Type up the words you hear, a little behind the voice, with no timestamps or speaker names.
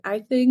I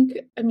think,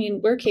 I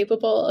mean, we're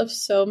capable of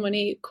so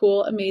many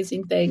cool,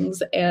 amazing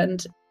things.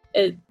 And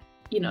it,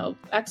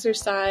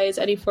 exercise,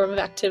 any form of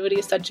activity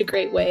is such a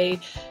great way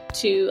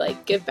to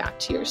like give back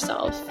to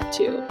yourself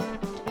too.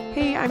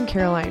 Hey, I'm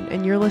Caroline,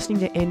 and you're listening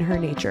to In Her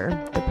Nature,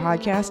 the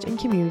podcast and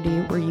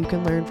community where you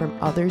can learn from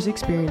others'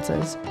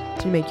 experiences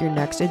to make your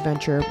next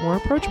adventure more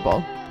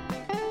approachable.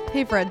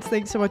 Hey friends,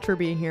 thanks so much for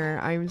being here.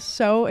 I'm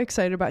so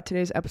excited about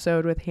today's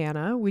episode with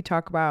Hannah. We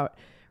talk about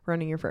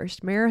running your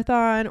first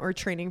marathon or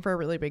training for a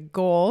really big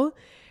goal.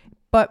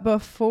 But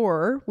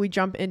before we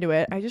jump into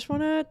it, I just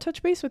want to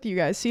touch base with you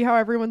guys, see how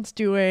everyone's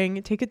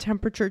doing, take a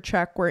temperature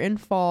check. We're in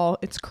fall.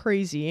 It's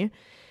crazy.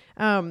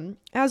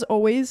 As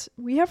always,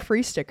 we have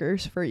free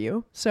stickers for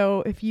you.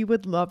 So if you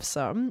would love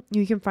some,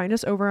 you can find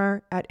us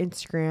over at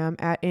Instagram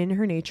at In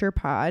Her Nature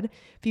Pod.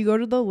 If you go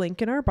to the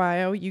link in our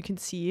bio, you can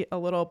see a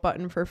little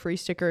button for free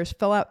stickers.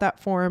 Fill out that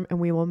form and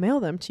we will mail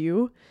them to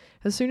you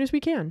as soon as we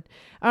can.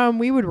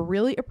 We would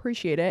really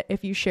appreciate it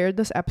if you shared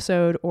this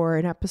episode or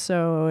an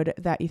episode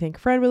that you think a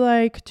friend would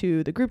like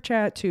to the group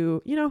chat,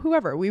 to,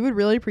 whoever. We would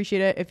really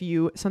appreciate it if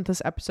you sent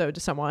this episode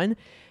to someone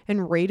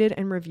and rated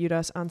and reviewed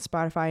us on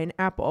Spotify and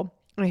Apple.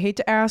 I hate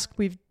to ask,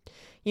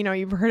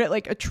 you've heard it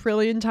like a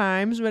trillion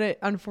times, but it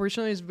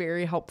unfortunately is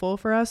very helpful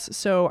for us.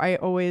 So I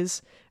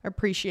always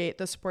appreciate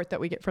the support that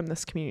we get from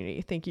this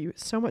community. Thank you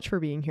so much for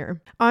being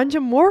here. On to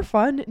more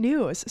fun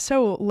news.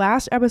 So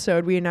last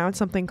episode, we announced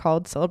something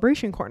called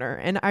Celebration Corner,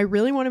 and I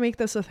really want to make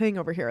this a thing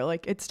over here.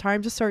 Like, it's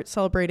time to start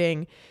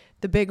celebrating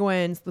the big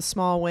wins, the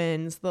small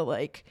wins,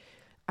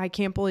 I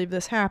can't believe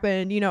this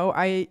happened.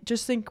 I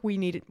just think we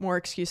need more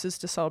excuses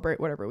to celebrate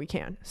whatever we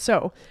can.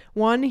 So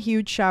one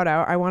huge shout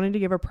out. I wanted to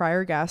give a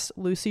prior guest,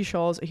 Lucy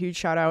Scholes, a huge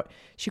shout out.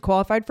 She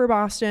qualified for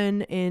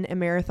Boston in a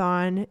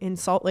marathon in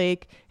Salt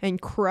Lake and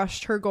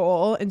crushed her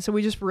goal. And so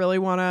we just really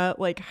want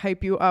to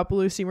hype you up,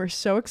 Lucy. We're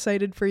so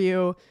excited for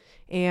you.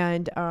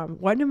 And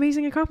what an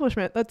amazing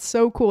accomplishment. That's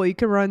so cool. You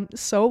can run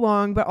so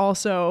long, but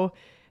also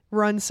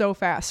run so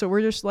fast. So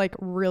we're just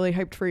really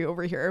hyped for you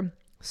over here.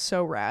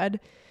 So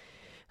rad.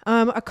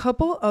 A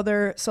couple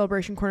other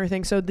Celebration Corner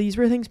things. So these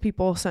were things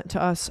people sent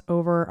to us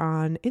over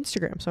on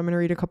Instagram. So I'm going to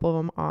read a couple of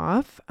them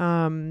off.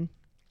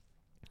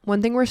 One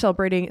thing we're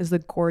celebrating is the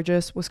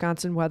gorgeous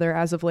Wisconsin weather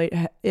as of late.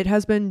 It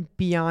has been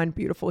beyond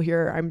beautiful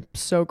here. I'm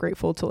so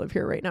grateful to live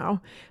here right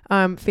now.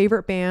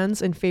 Favorite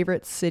bands and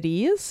favorite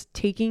cities,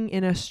 Taking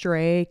in a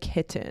Stray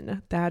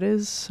Kitten. That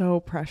is so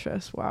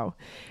precious. Wow.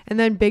 And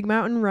then big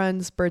mountain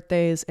runs,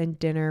 birthdays, and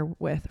dinner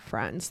with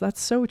friends.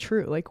 That's so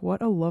true.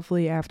 What a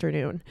lovely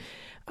afternoon.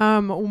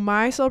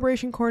 My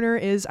Celebration Corner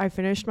is I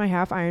finished my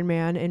half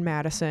Ironman in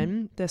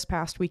Madison this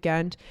past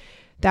weekend.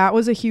 That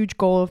was a huge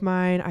goal of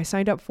mine. I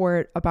signed up for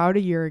it about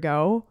a year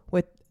ago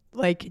with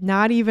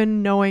not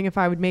even knowing if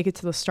I would make it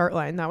to the start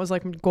line. That was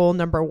goal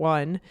number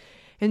one.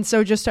 And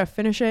so just to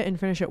finish it and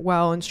finish it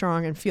well and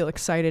strong and feel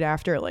excited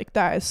after,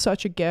 that is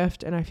such a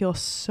gift. And I feel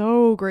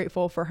so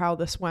grateful for how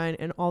this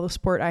went and all the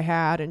support I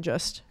had, and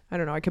just, I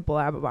don't know, I could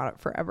blab about it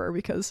forever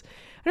because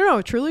I don't know,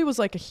 it truly was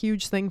a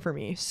huge thing for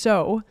me.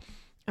 So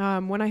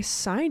when I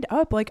signed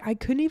up, I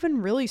couldn't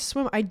even really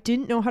swim. I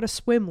didn't know how to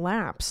swim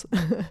laps.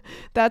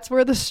 That's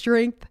where the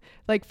strength,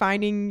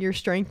 finding your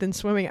strength in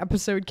swimming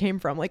episode came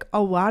from. A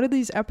lot of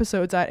these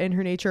episodes at In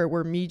Her Nature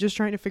were me just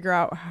trying to figure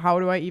out, how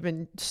do I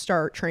even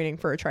start training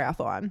for a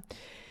triathlon?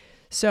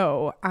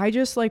 So I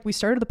just we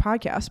started the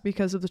podcast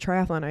because of the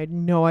triathlon. I had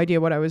no idea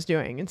what I was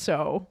doing. And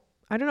so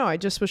I don't know. I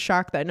just was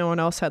shocked that no one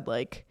else had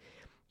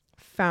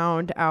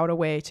found out a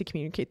way to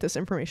communicate this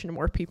information to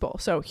more people.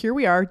 So here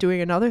we are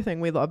doing another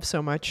thing we love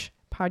so much,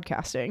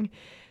 podcasting.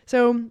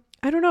 So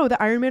I don't know, the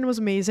Ironman was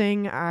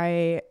amazing.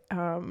 I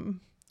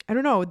don't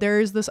know,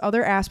 there's this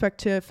other aspect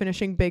to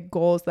finishing big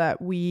goals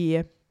that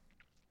we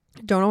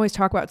don't always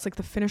talk about. It's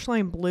the finish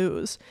line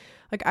blues.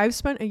 I've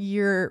spent a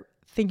year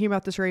thinking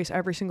about this race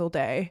every single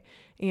day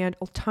and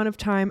a ton of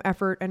time,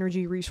 effort,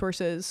 energy,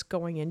 resources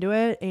going into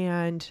it.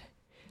 And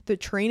the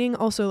training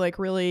also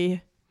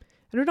really,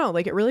 I don't know,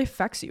 it really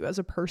affects you as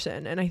a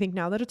person. And I think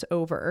now that it's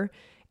over,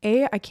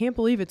 I can't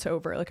believe it's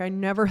over. I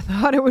never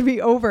thought it would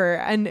be over,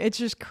 and it's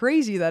just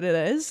crazy that it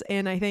is.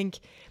 And I think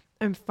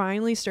I'm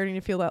finally starting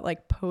to feel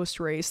that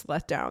post-race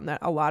letdown that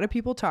a lot of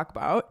people talk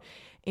about.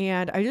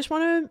 And I just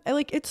want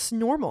to, it's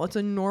normal. It's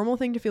a normal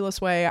thing to feel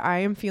this way. I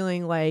am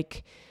feeling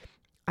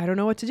I don't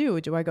know what to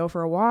do. Do I go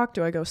for a walk?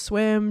 Do I go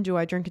swim? Do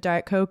I drink a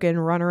Diet Coke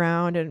and run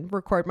around and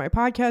record my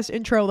podcast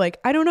intro?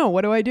 I don't know.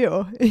 What do I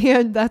do?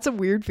 And that's a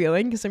weird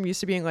feeling because I'm used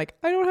to being I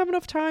don't have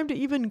enough time to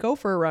even go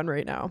for a run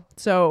right now.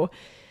 So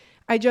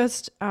I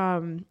just,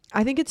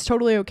 I think it's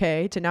totally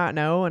okay to not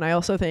know. And I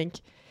also think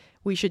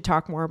we should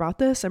talk more about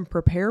this and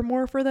prepare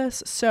more for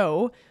this.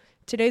 So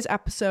today's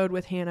episode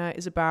with Hannah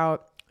is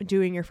about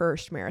doing your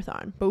first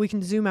marathon, but we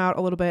can zoom out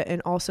a little bit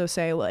and also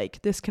say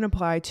this can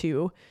apply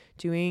to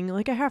doing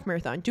a half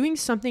marathon, doing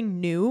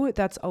something new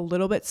that's a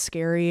little bit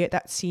scary,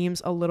 that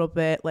seems a little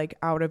bit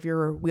out of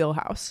your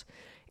wheelhouse.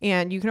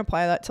 And you can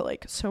apply that to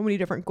so many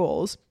different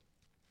goals.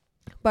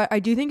 But I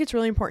do think it's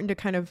really important to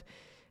kind of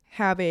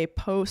have a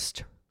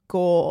post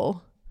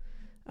goal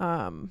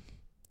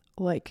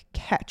like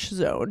catch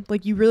zone.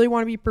 Like you really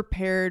want to be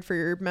prepared for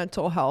your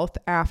mental health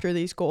after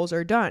these goals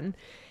are done.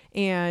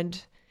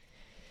 And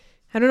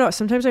I don't know,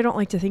 sometimes I don't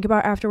like to think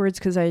about afterwards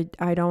because I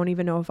don't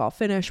even know if I'll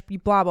finish,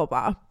 blah, blah,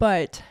 blah.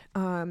 But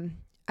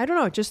I don't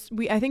know,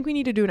 I think we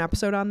need to do an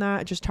episode on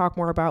that, just talk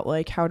more about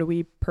like how do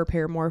we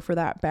prepare more for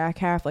that back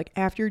half. Like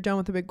after you're done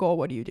with a big goal,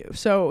 what do you do?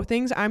 So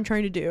things I'm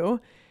trying to do,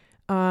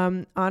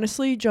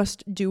 honestly,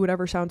 just do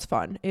whatever sounds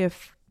fun.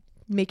 If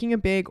making a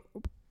big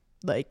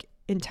like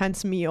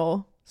intense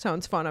meal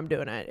sounds fun, I'm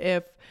doing it.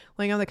 If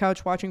laying on the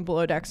couch watching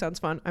Below Deck sounds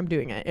fun, I'm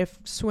doing it. If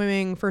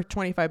swimming for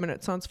 25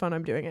 minutes sounds fun,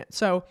 I'm doing it.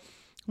 So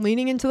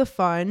leaning into the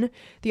fun.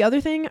 The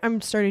other thing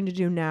I'm starting to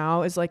do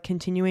now is like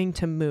continuing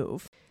to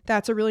move.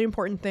 That's a really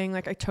important thing.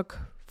 Like I took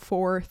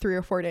 3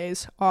 or 4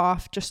 days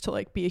off just to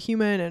like be a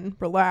human and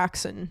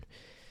relax and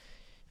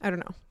I don't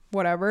know,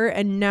 whatever.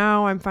 And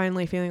now I'm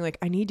finally feeling like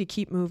I need to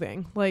keep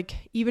moving. Like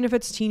even if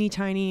it's teeny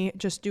tiny,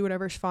 just do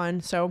whatever's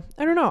fun. So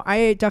I don't know.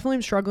 I definitely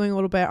am struggling a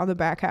little bit on the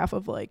back half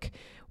of like,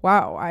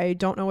 wow, I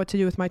don't know what to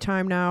do with my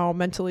time now.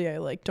 Mentally, I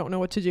like don't know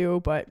what to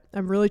do, but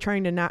I'm really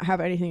trying to not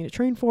have anything to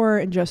train for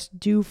and just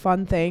do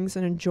fun things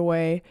and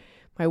enjoy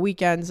my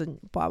weekends and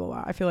blah, blah,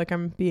 blah. I feel like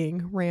I'm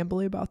being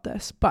rambly about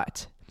this,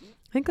 but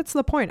I think that's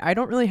the point. I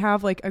don't really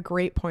have like a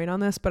great point on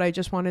this, but I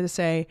just wanted to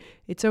say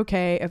it's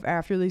okay if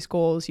after these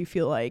goals you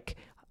feel like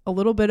a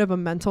little bit of a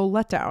mental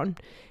letdown,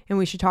 and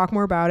we should talk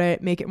more about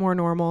it, make it more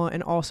normal,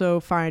 and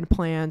also find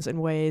plans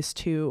and ways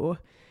to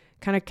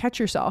kind of catch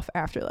yourself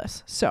after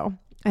this. So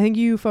I think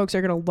you folks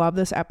are going to love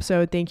this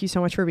episode. Thank you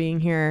so much for being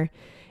here.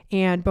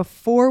 And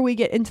before we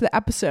get into the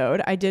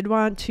episode, I did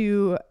want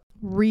to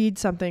read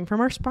something from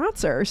our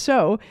sponsor.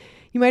 So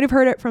you might have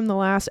heard it from the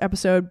last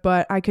episode,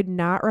 but I could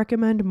not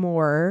recommend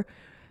more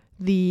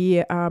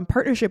the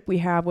partnership we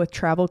have with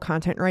Travel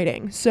Content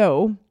Writing.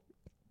 So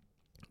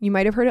you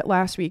might have heard it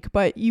last week,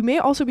 but you may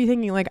also be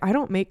thinking like, I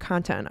don't make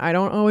content. I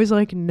don't always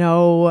like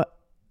know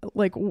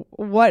like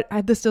what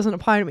this doesn't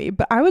apply to me.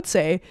 But I would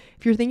say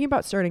if you're thinking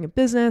about starting a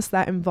business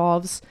that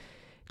involves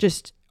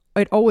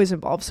it always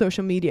involves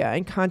social media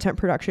and content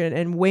production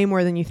and way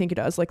more than you think it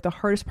does. Like the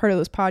hardest part of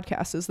this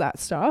podcast is that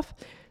stuff.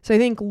 So I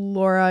think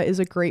Laura is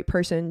a great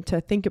person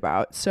to think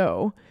about.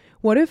 So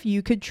what if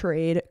you could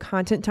trade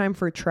content time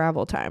for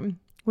travel time?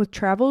 With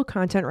Travel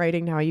Content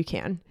Writing, now you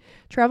can.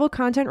 Travel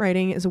Content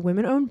Writing is a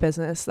women-owned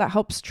business that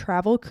helps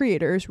travel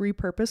creators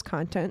repurpose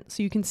content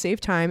so you can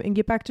save time and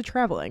get back to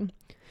traveling.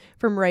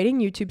 From writing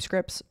YouTube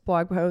scripts,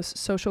 blog posts,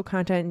 social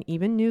content, and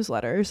even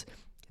newsletters,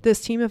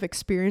 this team of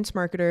experienced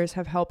marketers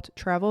have helped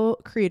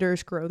travel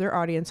creators grow their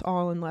audience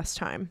all in less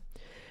time.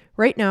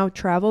 Right now,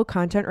 Travel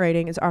Content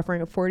Writing is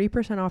offering a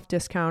 40% off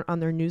discount on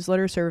their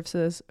newsletter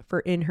services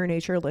for In Her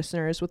Nature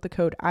listeners with the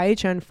code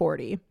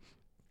IHN40.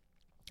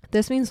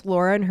 This means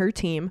Laura and her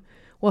team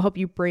will help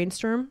you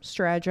brainstorm,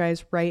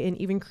 strategize, write, and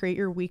even create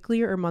your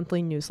weekly or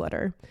monthly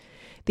newsletter.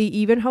 They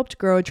even helped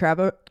grow a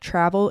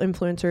travel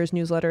influencers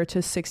newsletter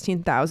to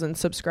 16,000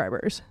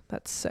 subscribers.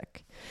 That's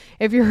sick.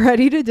 If you're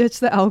ready to ditch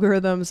the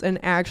algorithms and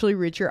actually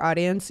reach your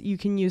audience, you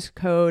can use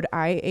code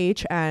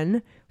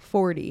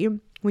IHN40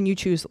 when you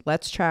choose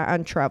Let's Chat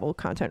on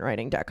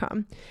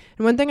travelcontentwriting.com.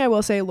 And one thing I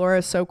will say, Laura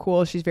is so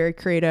cool. She's very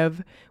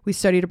creative. We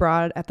studied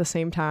abroad at the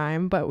same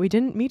time, but we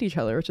didn't meet each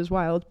other, which is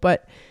wild.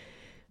 But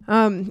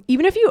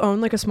even if you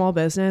own like a small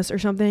business or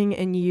something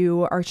and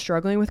you are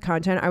struggling with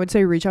content, I would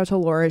say reach out to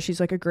Laura. She's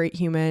like a great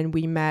human.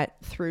 We met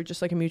through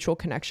just like a mutual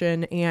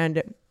connection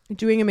and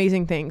doing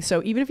amazing things.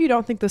 So even if you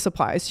don't think this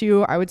applies to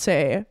you, I would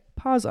say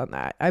pause on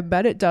that. I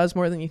bet it does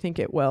more than you think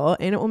it will,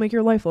 and it will make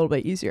your life a little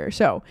bit easier.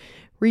 So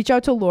reach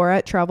out to Laura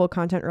at Travel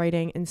Content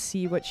Writing and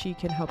see what she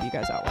can help you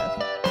guys out with.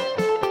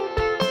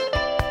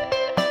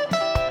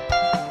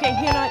 Okay,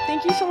 Hannah,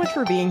 thank you so much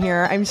for being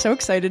here. I'm so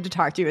excited to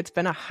talk to you. It's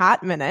been a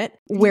hot minute.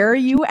 Where are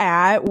you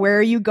at? Where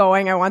are you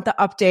going? I want the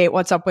update.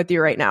 What's up with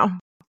you right now?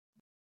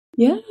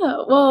 Yeah,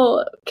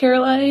 well,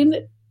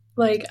 Caroline,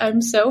 like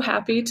I'm so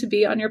happy to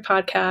be on your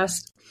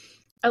podcast.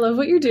 I love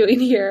what you're doing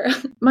here.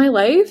 My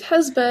life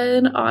has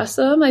been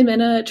awesome. I'm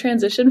in a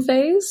transition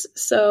phase.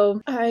 So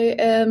I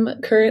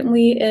am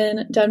currently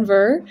in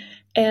Denver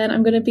and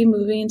I'm going to be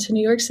moving to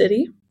New York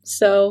City.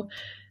 So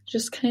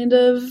just kind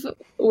of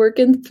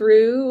working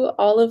through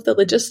all of the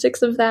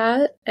logistics of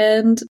that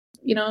and,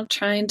 you know,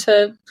 trying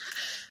to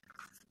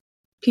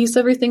piece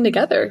everything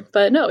together.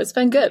 But no, it's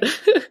been good.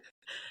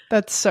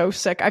 That's so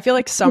sick. I feel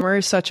like summer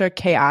is such a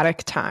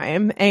chaotic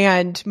time,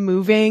 and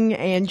moving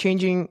and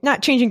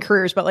not changing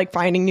careers, but like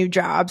finding new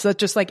jobs, that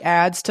just like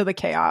adds to the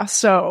chaos.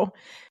 So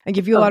I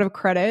give you a lot of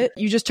credit.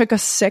 You just took a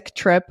sick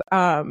trip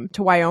to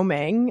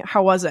Wyoming.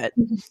 How was it?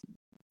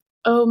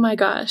 Oh my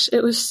gosh.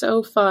 It was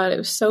so fun. It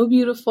was so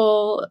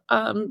beautiful.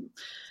 The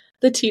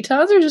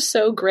Tetons are just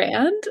so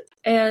grand,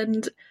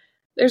 and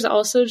there's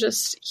also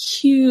just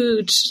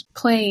huge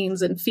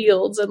plains and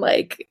fields, and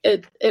like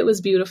it was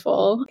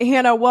beautiful.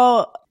 Hannah,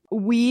 well,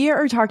 we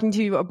are talking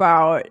to you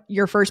about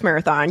your first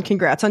marathon.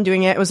 Congrats on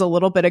doing it. It was a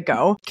little bit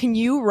ago. Can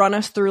you run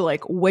us through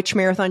like which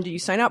marathon did you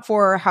sign up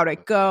for? How'd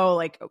it go?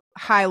 Like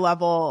high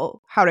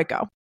level, how'd it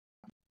go?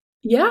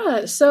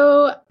 Yeah,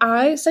 so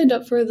I signed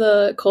up for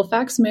the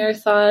Colfax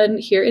Marathon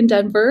here in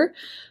Denver.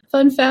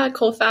 Fun fact,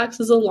 Colfax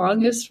is the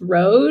longest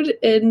road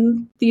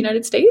in the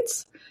United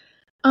States.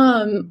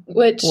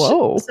 Which,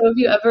 Whoa. so if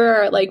you ever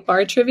are at like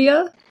bar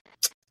trivia,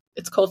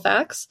 it's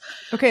Colfax.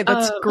 Okay,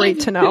 that's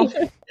great to know.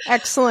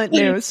 Excellent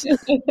news.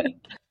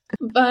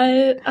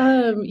 But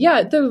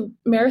yeah, the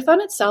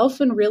marathon itself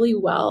went really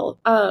well.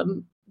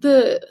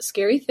 The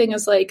scary thing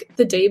is like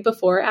the day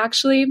before,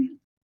 actually,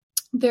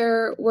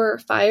 there were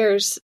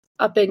fires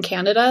up in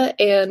Canada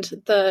and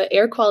the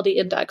air quality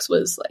index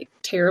was like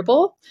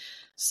terrible.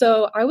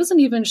 So I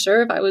wasn't even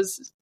sure if I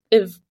was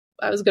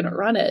going to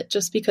run it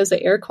just because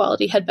the air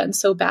quality had been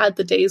so bad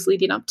the days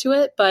leading up to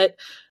it. But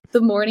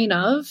the morning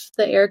of,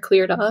 the air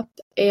cleared up,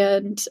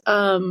 and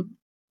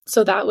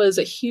so that was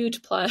a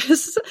huge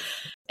plus.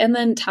 And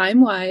then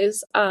time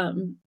wise,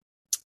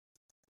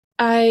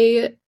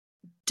 I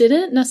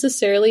didn't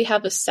necessarily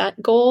have a set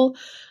goal,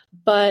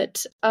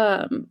 but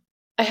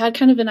I had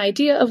kind of an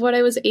idea of what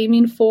I was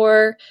aiming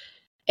for.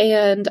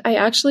 And I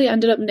actually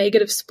ended up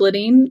negative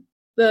splitting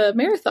the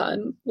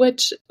marathon,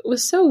 which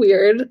was so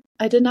weird.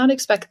 I did not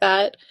expect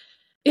that.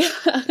 Yeah.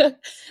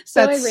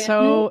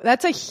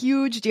 That's a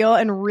huge deal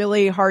and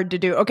really hard to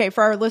do. Okay,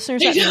 for our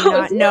listeners that may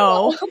not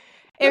know,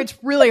 it's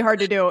really hard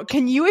to do.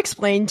 Can you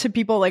explain to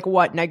people like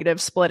what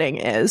negative splitting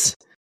is?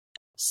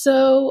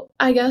 So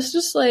I guess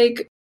just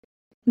like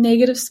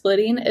negative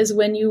splitting is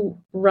when you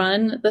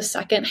run the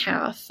second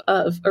half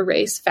of a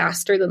race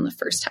faster than the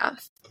first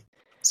half.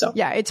 So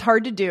yeah, it's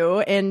hard to do.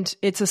 And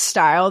it's a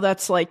style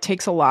that's like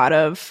takes a lot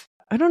of,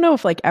 I don't know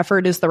if like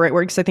effort is the right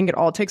word because I think it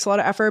all takes a lot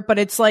of effort, but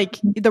it's like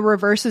the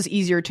reverse is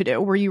easier to do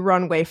where you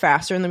run way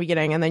faster in the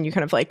beginning and then you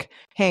kind of like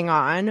hang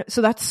on.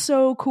 So that's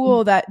so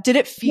cool.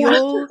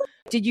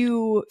 Did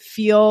you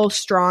feel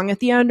strong at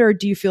the end, or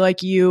do you feel like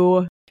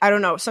I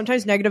don't know,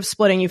 sometimes negative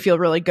splitting, you feel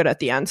really good at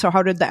the end. So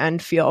how did the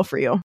end feel for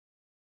you?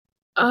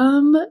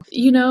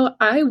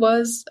 I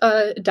was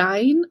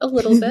dying a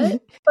little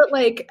bit, but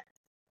like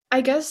I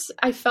guess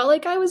I felt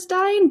like I was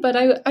dying, but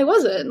I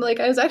wasn't.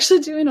 Like I was actually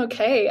doing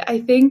okay. I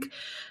think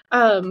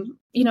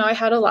I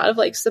had a lot of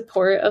like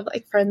support of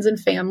like friends and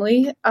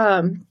family.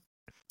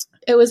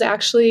 It was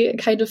actually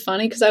kind of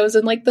funny because I was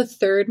in like the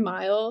third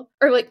mile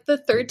or like the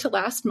third to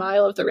last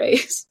mile of the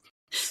race.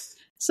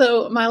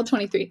 So mile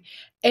 23.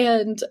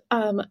 And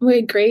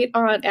my great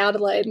aunt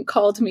Adeline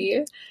called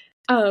me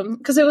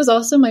because it was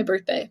also my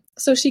birthday.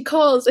 So she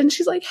calls and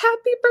she's like,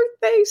 "Happy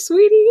birthday,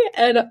 sweetie."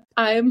 And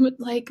I'm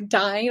like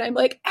dying. I'm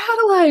like,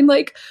 "Adeline,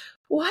 like,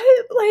 what?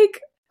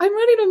 Like, I'm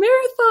running a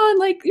marathon.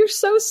 Like, you're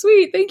so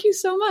sweet. Thank you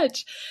so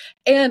much."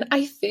 And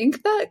I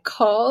think that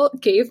call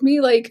gave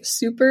me like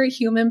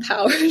superhuman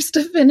powers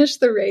to finish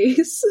the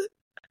race.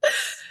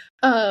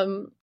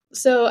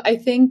 So I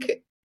think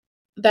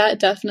that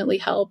definitely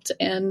helped.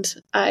 And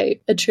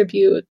I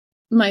attribute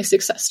my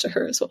success to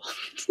her as well.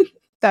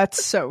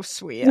 That's so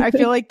sweet. I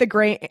feel like the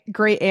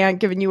great aunt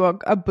giving you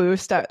a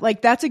boost.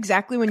 Like that's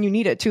exactly when you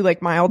need it too.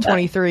 Like mile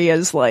 23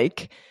 is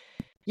like,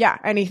 yeah,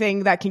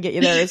 anything that can get you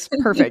there is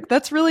perfect.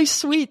 That's really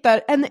sweet.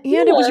 And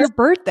it was your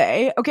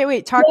birthday. Okay,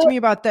 wait, talk to me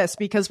about this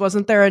because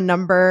wasn't there a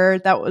number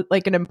that was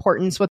like an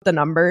importance with the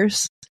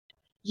numbers?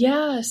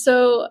 Yeah.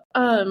 So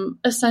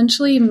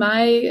essentially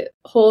my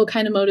whole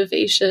kind of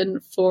motivation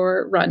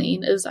for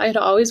running is I'd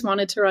always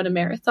wanted to run a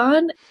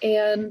marathon,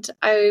 and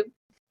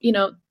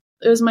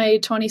it was my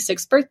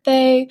 26th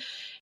birthday,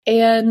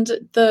 and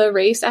the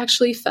race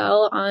actually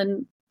fell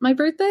on my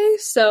birthday.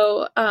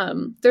 So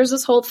there's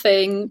this whole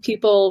thing.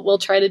 People will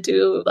try to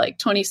do like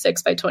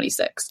 26 by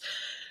 26.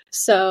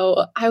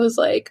 So I was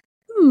like,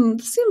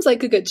 this seems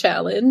like a good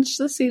challenge.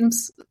 This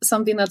seems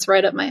something that's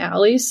right up my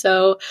alley.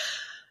 So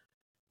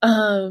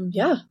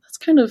that's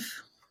kind of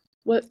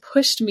what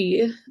pushed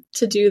me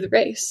to do the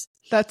race.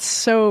 That's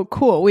so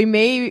cool. We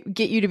may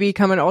get you to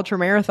become an ultra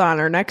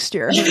marathoner next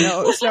year. Who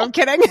knows? No, I'm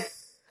kidding.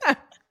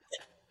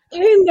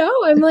 I know.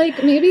 I'm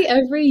like, maybe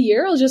every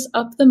year I'll just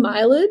up the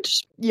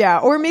mileage. Yeah.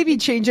 Or maybe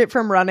change it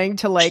from running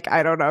to like,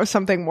 I don't know,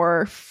 something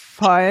more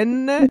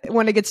fun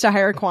when it gets to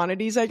higher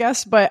quantities, I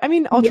guess. But I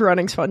mean, ultra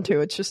running's fun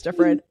too. It's just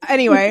different.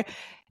 Anyway,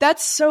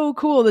 that's so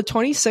cool. The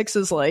 26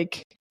 is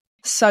like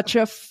such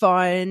a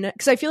fun,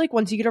 because I feel like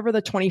once you get over the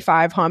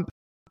 25 hump,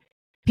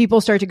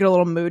 people start to get a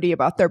little moody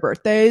about their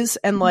birthdays.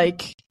 And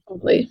like,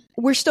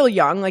 we're still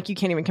young. Like you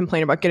can't even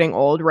complain about getting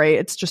old, right?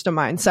 It's just a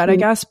mindset, I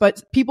guess.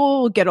 But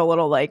people get a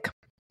little like,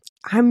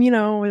 I'm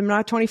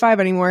not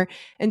 25 anymore.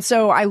 And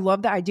so I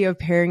love the idea of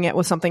pairing it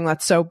with something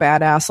that's so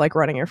badass, like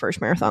running your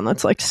first marathon.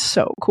 That's like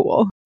so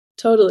cool.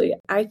 Totally.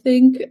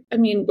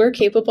 We're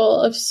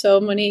capable of so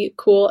many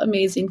cool,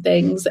 amazing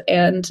things.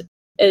 And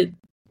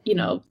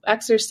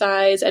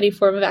exercise, any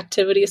form of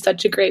activity is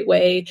such a great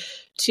way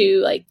to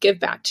like give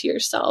back to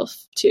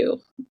yourself too.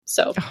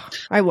 So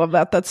I love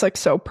that. That's like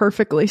so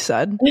perfectly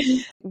said.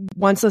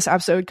 Once this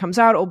episode comes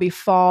out, it'll be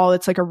fall.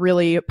 It's like a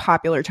really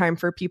popular time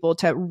for people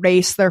to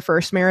race their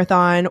first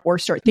marathon or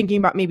start thinking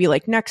about maybe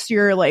like next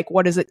year, like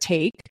what does it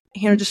take?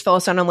 Hannah, just fill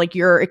us in on like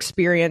your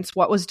experience.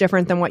 What was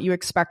different than what you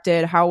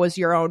expected? How was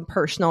your own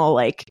personal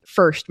like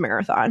first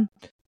marathon?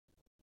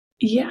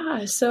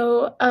 Yeah,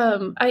 so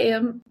I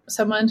am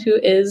someone who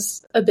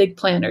is a big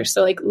planner.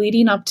 So like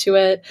leading up to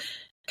it,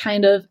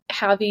 kind of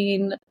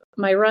having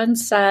my run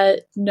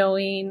set,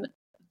 knowing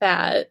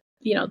that,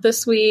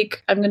 this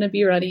week I'm going to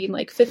be running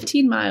like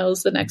 15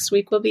 miles, the next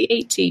week will be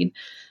 18.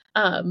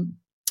 Um,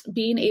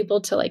 Being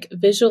able to like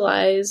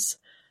visualize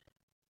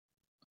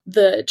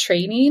the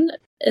training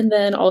and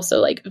then also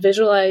like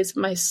visualize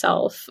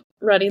myself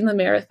running the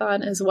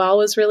marathon as well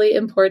was really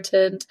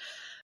important.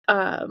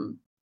 Um,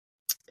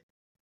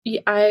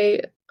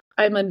 I'm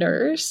a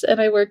nurse and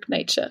I work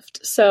night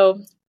shift.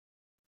 So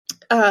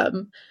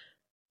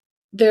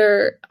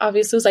there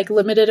obviously was like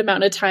limited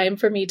amount of time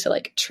for me to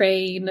like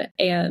train,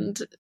 and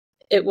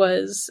it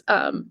was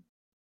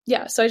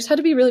yeah, so I just had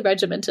to be really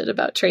regimented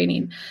about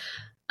training.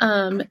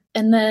 And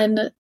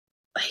then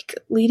like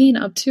leading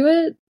up to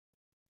it,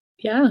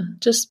 yeah,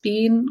 just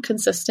being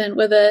consistent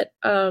with it.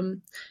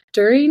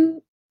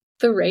 During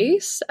the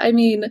race, I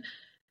mean,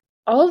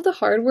 all of the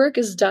hard work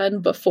is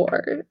done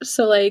before.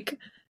 So like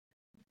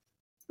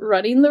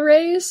running the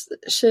race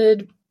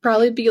should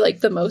probably be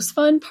like the most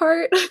fun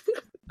part,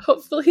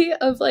 hopefully,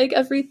 of like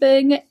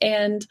everything.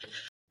 And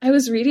I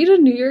was reading a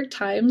New York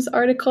Times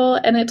article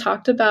and it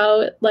talked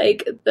about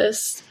like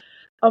this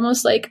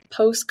almost like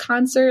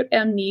post-concert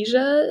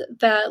amnesia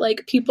that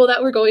like people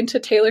that were going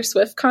to Taylor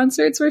Swift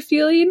concerts were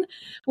feeling,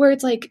 where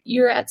it's like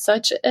you're at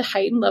such a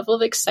heightened level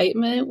of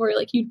excitement where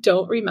like you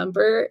don't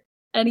remember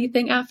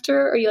anything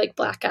after, or you like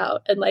black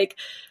out. And like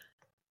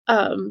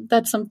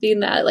that's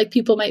something that like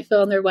people might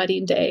feel on their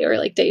wedding day or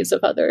like days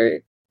of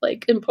other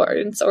like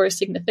importance or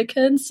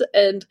significance.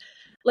 And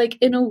like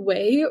in a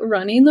way,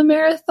 running the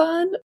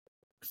marathon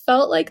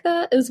felt like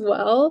that as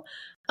well.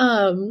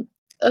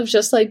 Of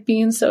just like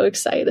being so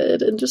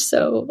excited and just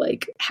so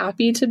like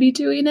happy to be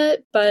doing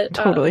it. But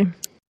Totally.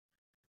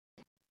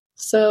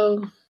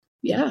 So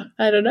yeah,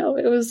 I don't know.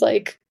 It was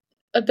like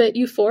a bit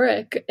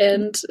euphoric,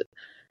 and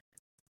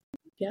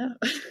yeah.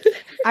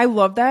 I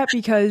love that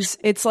because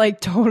it's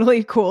like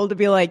totally cool to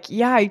be like,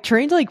 yeah, I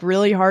trained like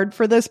really hard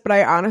for this, but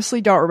I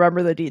honestly don't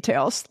remember the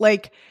details.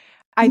 Like,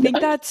 I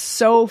think that's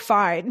so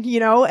fine,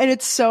 and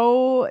it's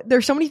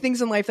there's so many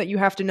things in life that you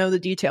have to know the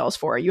details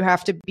for. You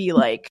have to be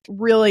like,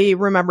 really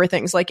remember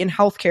things. Like in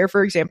healthcare,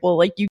 for example,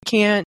 like you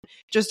can't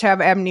just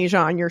have amnesia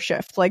on your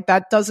shift. Like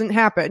that doesn't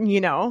happen,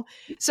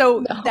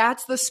 So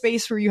that's the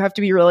space where you have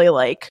to be really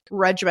like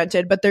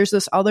regimented. But there's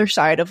this other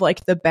side of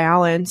like the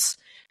balance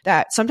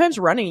that sometimes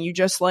running, you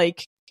just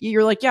like,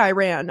 you're like, yeah, I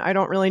ran. I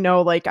don't really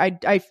know. Like,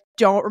 I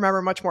don't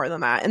remember much more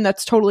than that. And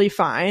that's totally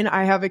fine.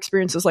 I have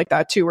experiences like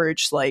that too, where you're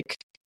just like,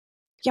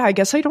 yeah, I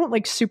guess I don't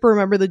like super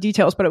remember the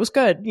details, but it was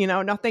good.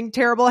 Nothing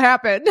terrible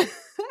happened.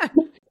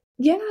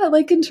 Yeah,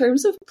 like in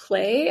terms of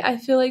play, I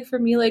feel like for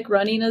me, like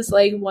running is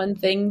like one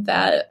thing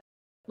that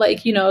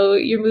like,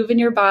 you're moving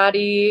your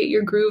body,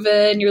 you're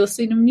grooving, you're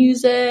listening to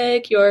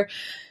music, you're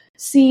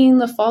seeing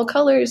the fall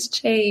colors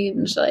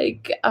change.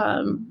 Like,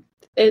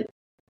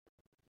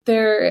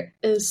 there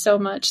is so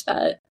much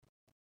that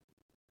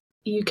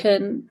you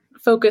can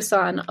focus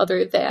on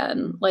other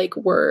than like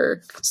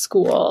work,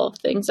 school,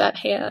 things at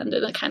hand.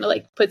 And it kind of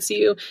like puts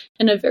you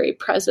in a very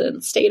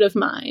present state of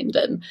mind.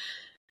 And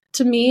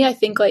to me, I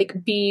think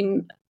like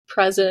being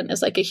present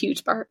is like a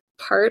huge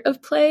part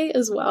of play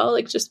as well.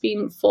 Like just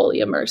being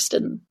fully immersed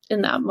in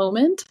that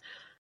moment.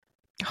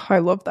 Oh, I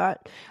love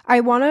that.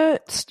 I want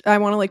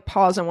to like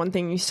pause on one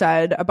thing you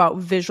said about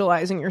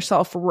visualizing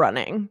yourself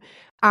running.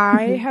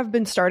 I have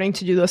been starting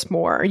to do this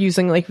more,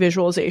 using like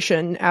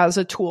visualization as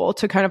a tool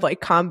to kind of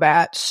like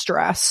combat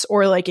stress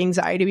or like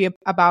anxiety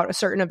about a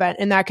certain event.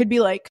 And that could be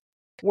like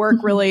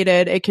work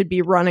related. It could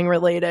be running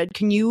related.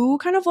 Can you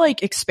kind of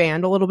like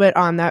expand a little bit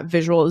on that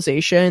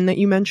visualization that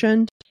you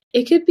mentioned?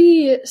 It could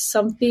be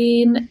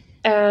something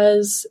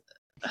as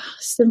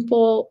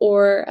simple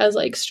or as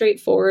like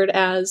straightforward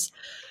as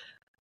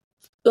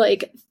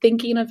like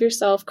thinking of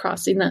yourself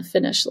crossing that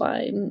finish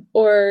line.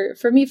 Or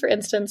for me, for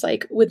instance,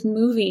 like with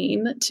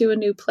moving to a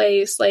new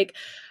place, like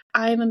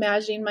I'm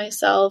imagining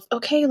myself,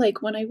 okay,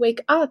 like when I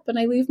wake up and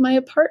I leave my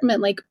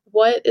apartment, like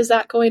what is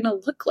that going to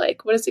look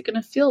like? What is it going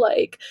to feel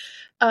like?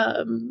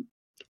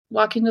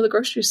 Walking to the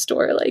grocery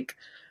store, like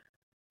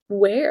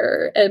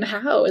where and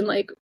how, and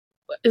like,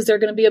 is there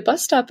going to be a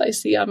bus stop I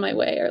see on my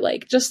way? Or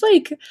like, just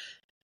like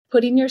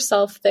putting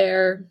yourself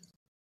there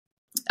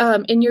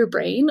in your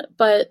brain.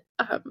 But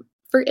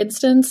for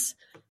instance,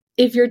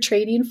 if you're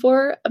training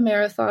for a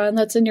marathon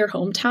that's in your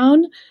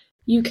hometown,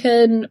 you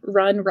can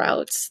run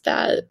routes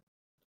that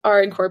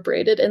are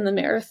incorporated in the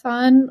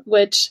marathon,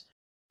 which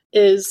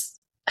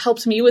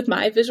helped me with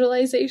my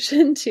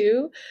visualization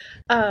too,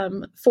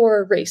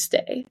 for race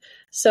day.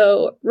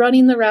 So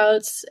running the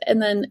routes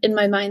and then in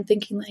my mind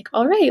thinking like,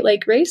 all right,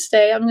 like race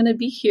day, I'm going to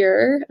be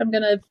here. I'm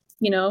going to,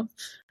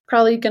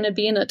 probably going to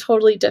be in a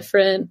totally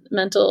different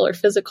mental or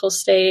physical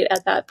state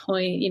at that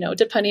point,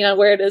 depending on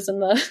where it is in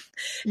the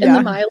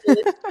mileage.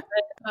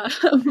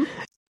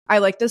 I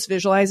like this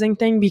visualizing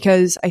thing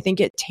because I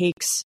think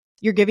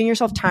you're giving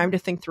yourself time to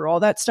think through all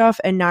that stuff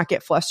and not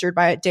get flustered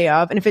by it day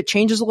of. And if it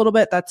changes a little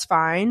bit, that's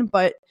fine.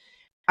 But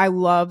I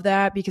love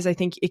that because I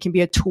think it can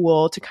be a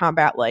tool to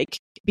combat like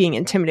being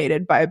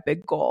intimidated by a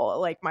big goal,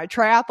 like my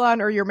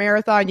triathlon or your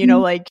marathon, you know,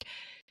 like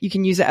you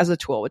can use it as a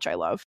tool, which I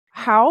love.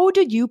 How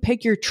did you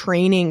pick your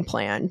training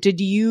plan? Did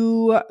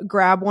you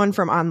grab one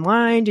from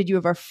online? Did you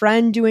have a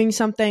friend doing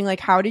something? Like,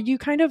 how did you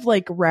kind of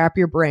like wrap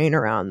your brain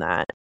around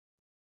that?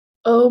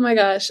 Oh my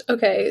gosh.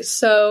 Okay.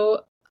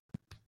 So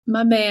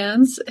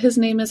his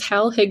name is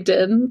Hal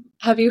Higdon.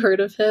 Have you heard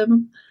of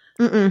him?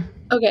 Mm-mm.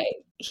 Okay.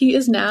 He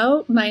is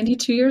now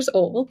 92 years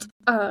old.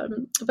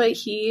 But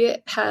he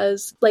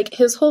has like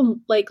his whole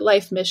like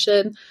life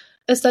mission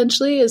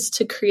essentially is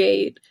to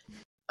create,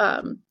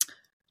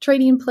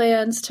 training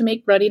plans to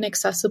make running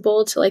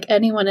accessible to like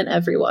anyone and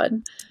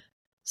everyone.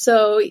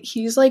 So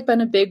he's like been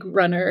a big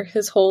runner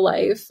his whole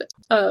life.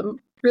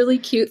 Really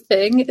cute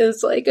thing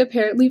is like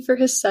apparently for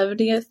his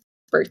 70th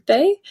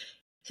birthday,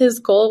 his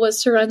goal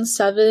was to run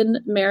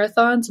 7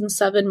 marathons in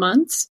 7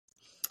 months.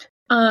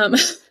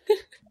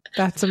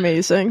 That's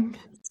amazing.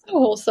 So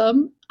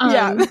wholesome.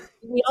 Yeah.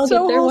 We all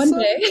So get there wholesome.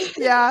 one day.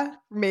 Yeah,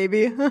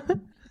 maybe.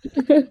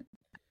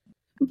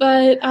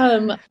 But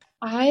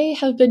I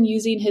have been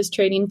using his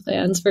training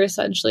plans for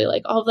essentially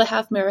like all the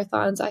half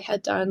marathons I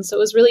had done. So it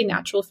was really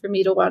natural for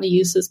me to want to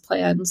use his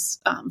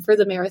plans for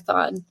the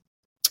marathon.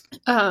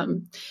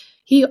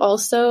 He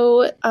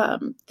also,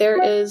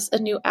 there is a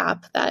new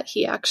app that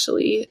he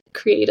actually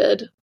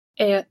created,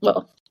 and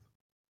well,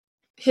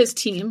 his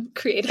team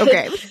created.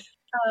 Okay.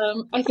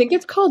 I think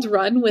it's called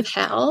Run with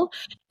Hal.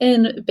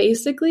 And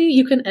basically,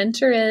 you can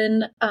enter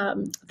in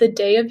the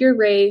day of your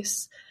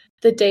race,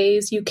 the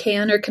days you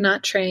can or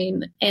cannot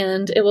train,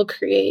 and it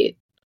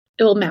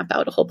will map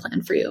out a whole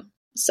plan for you.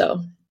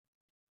 So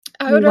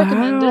I would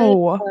recommend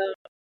it.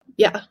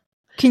 Yeah.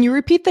 Can you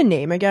repeat the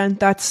name again?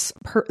 That's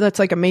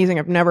like amazing.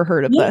 I've never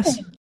heard of this.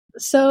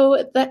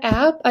 So the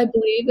app, I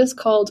believe, is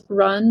called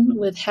Run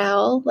with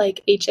Hal,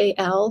 like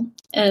HAL,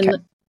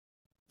 and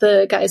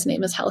the guy's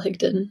name is Hal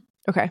Higdon.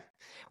 Okay.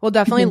 We'll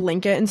definitely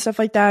link it and stuff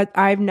like that.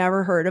 I've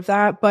never heard of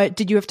that, but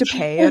did you have to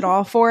pay at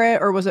all for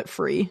it or was it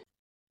free?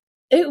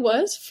 It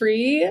was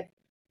free.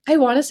 I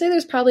want to say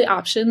there's probably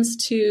options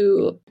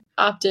to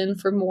opt in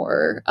for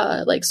more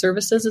like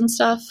services and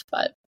stuff,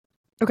 but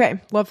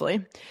okay,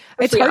 lovely.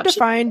 It's hard to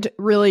find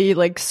really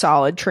like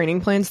solid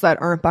training plans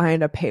that aren't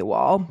behind a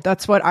paywall.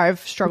 That's what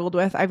I've struggled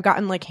with. I've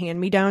gotten like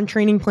hand-me-down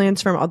training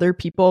plans from other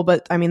people,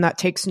 but I mean that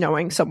takes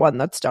knowing someone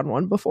that's done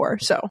one before.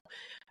 So,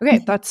 okay,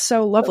 that's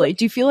so lovely.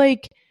 Do you feel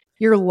like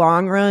your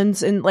long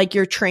runs and like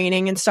your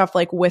training and stuff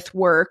like with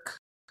work,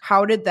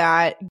 how did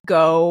that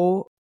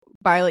go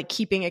by like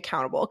keeping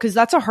accountable? Because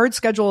that's a hard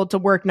schedule to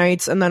work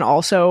nights and then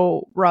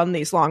also run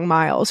these long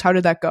miles. How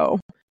did that go?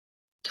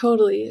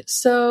 Totally.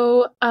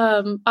 So,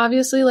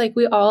 obviously, like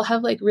we all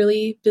have like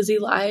really busy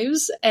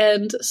lives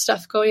and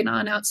stuff going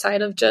on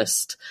outside of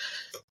just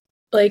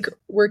like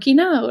working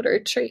out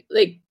or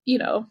like, you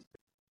know,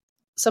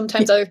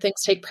 sometimes other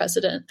things take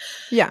precedent.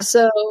 Yeah.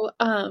 So,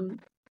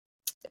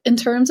 in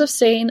terms of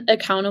staying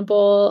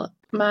accountable,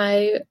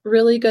 my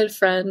really good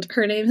friend,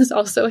 her name is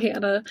also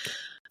Hannah,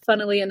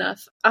 funnily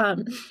enough.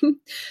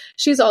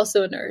 She's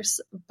also a nurse,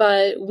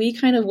 but we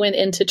kind of went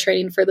into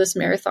training for this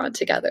marathon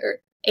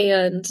together.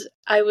 And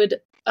I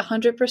would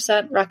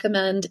 100%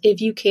 recommend, if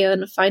you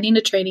can, finding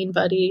a training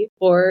buddy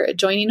or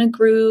joining a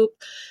group,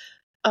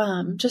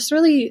 just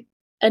really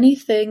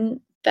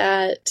anything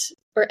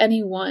or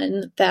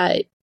anyone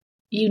that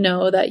you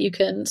know that you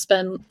can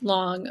spend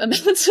long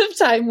amounts of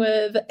time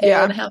with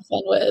and have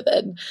fun with.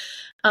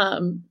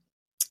 And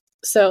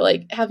so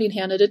like having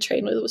Hannah to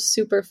train with was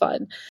super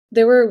fun.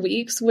 There were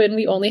weeks when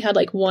we only had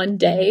like one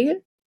day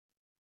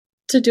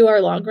to do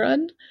our long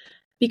run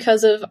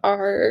because of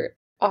our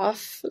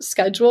off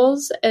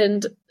schedules,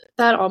 and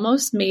that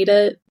almost made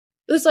it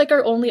was like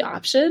our only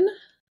option.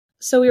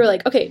 So we were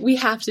like, okay, we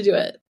have to do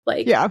it.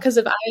 Like, because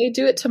if I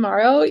do it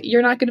tomorrow,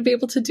 you're not going to be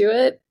able to do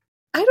it.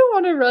 I don't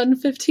want to run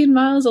 15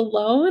 miles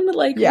alone.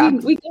 Like, we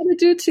got to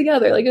do it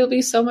together. Like, it'll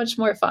be so much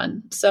more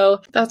fun.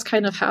 So that's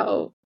kind of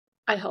how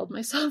I held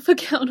myself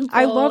accountable.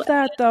 I love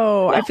that,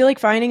 though. Yeah. I feel like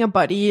finding a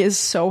buddy is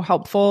so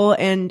helpful.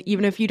 And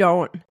even if you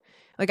don't,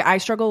 like, I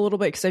struggle a little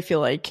bit because I feel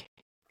like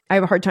I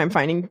have a hard time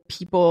finding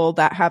people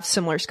that have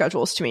similar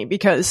schedules to me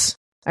because,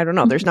 I don't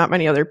know, there's not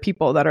many other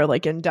people that are,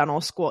 like, in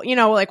dental school. You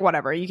know, like,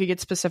 whatever. You could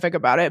get specific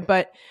about it.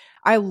 But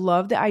I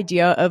love the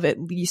idea of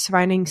at least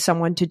finding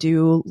someone to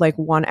do like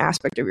one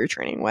aspect of your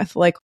training with.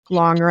 Like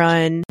long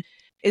run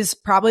is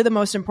probably the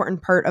most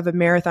important part of a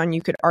marathon,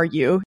 you could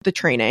argue, the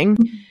training.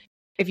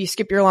 If you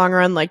skip your long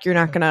run, like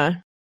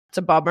it's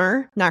a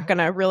bummer, not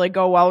gonna really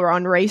go well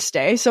on race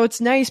day. So it's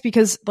nice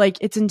because like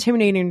it's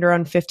intimidating to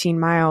run 15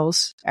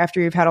 miles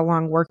after you've had a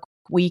long work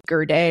week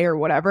or day or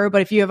whatever.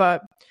 But if you have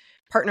a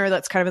partner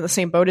that's kind of in the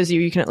same boat as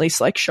you can at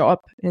least like show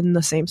up in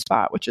the same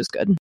spot, which is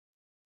good.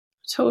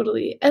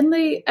 Totally. And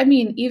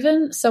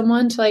even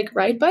someone to like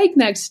ride bike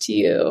next to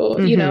you,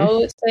 you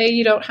know, say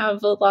you don't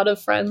have a lot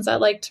of friends that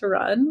like to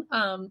run,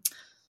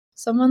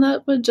 someone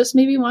that would just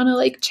maybe want to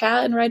like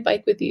chat and ride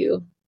bike with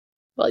you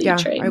while you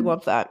train. I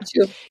love that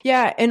too.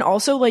 Yeah. And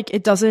also like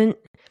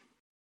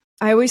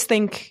I always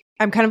think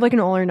I'm kind of like an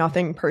all or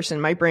nothing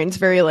person. My brain's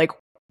very like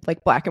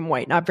black and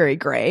white, not very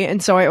gray.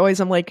 And so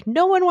I'm like,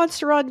 no one wants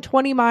to run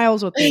 20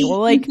 miles with me. Well,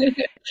 like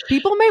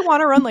people may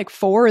want to run like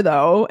 4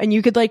 though. And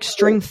you could like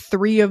string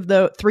 3 of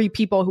the 3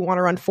 people who want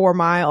to run 4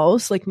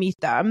 miles, like meet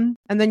them.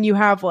 And then you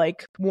have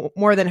like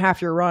more than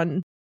half your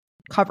run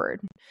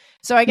covered.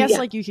 So I guess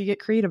like you could get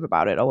creative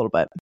about it a little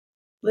bit.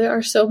 There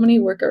are so many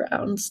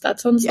workarounds. That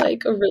sounds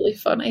like a really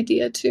fun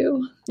idea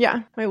too.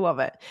 Yeah, I love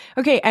it.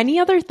 Okay, any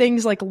other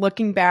things like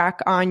looking back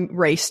on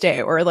race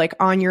day or like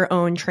on your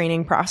own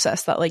training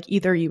process that like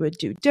either you would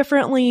do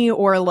differently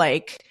or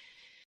like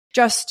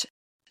just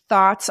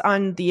thoughts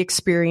on the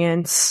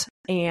experience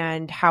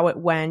and how it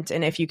went,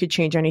 and if you could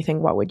change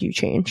anything, what would you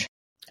change?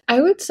 I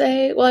would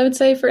say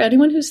for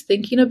anyone who's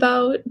thinking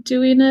about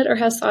doing it or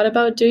has thought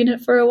about doing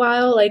it for a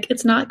while, like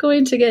it's not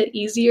going to get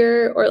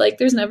easier, or like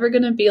there's never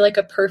going to be like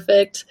a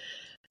perfect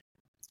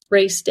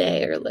race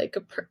day, or like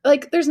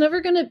there's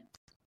never going to,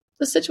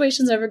 the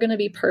situation's never going to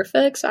be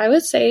perfect. So I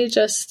would say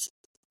just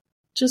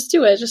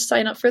do it. Just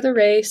sign up for the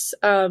race.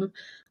 Part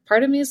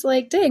of me is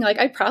like, dang, like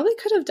I probably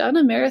could have done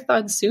a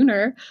marathon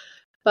sooner,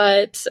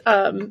 but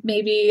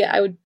maybe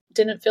I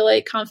didn't feel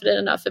like confident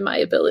enough in my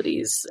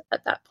abilities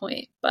at that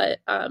point. But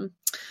I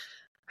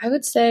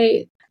would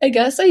say, I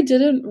guess I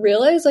didn't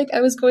realize like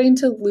I was going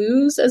to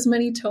lose as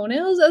many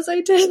toenails as I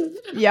did.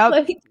 Yep.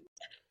 Like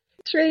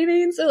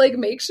training. So like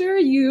make sure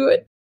you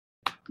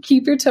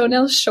keep your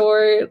toenails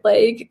short,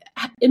 like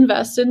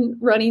invest in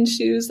running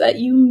shoes that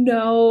you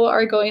know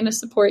are going to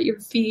support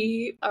your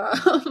feet.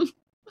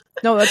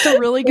 No, that's a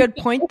really good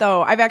point,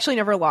 though. I've actually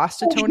never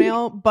lost a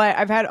toenail, but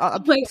I've had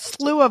a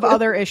slew of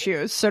other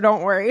issues, so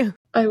don't worry.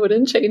 I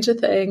wouldn't change a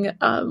thing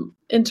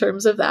in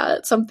terms of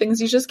that. Some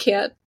things you just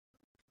can't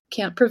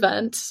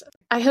prevent.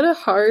 I had a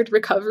hard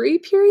recovery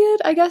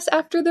period, I guess,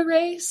 after the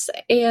race,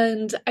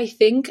 and I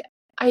think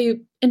I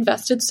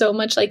invested so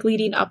much like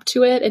leading up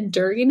to it and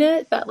during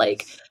it that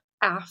like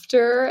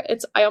after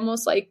I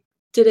almost like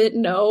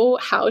didn't know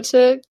how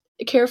to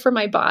care for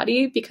my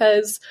body,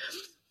 because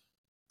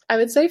I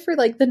would say for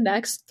like the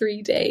next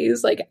 3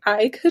 days, like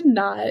I could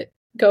not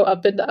go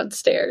up and down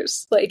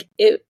stairs. Like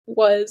it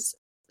was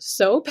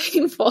so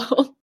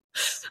painful.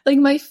 Like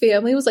my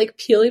family was like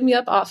peeling me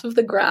up off of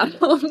the ground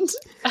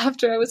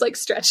after I was like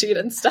stretching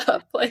and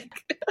stuff. Like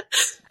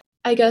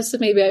I guess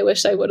maybe I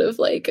wish I would have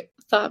like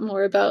thought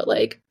more about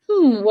like,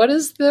 what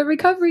is the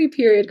recovery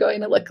period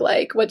going to look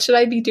like? What should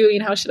I be doing?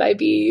 How should I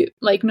be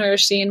like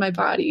nourishing my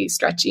body,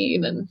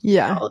 stretching, and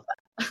all of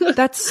that?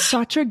 That's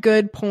such a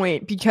good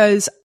point,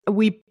 because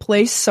we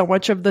place so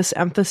much of this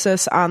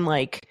emphasis on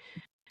like,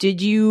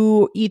 did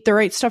you eat the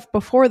right stuff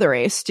before the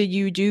race? Did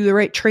you do the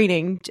right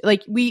training?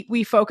 Like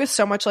we focus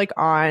so much like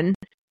on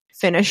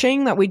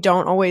finishing that we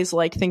don't always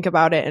like think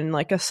about it in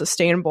like a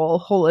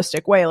sustainable,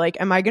 holistic way. Like,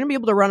 am I going to be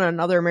able to run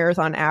another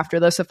marathon after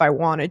this if I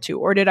wanted to?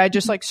 Or did I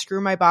just like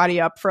screw my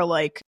body up for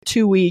like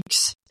 2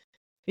 weeks?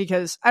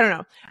 Because I don't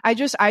know. I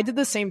did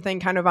the same thing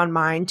kind of on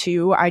mine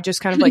too. I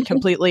just kind of like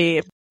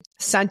completely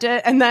sent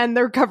it. And then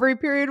the recovery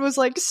period was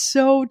like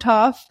so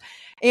tough.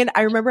 And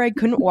I remember I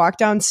couldn't walk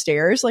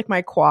downstairs, like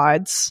my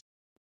quads,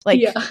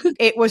 like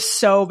it was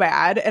so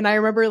bad. And I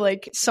remember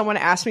like someone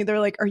asked me, they're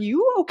like, are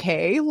you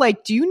okay?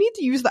 Like, do you need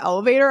to use the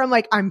elevator? I'm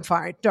like, I'm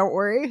fine. Don't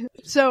worry.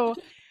 So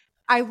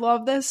I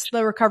love this.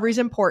 The recovery is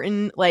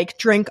important. Like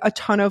drink a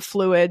ton of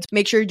fluids,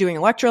 make sure you're doing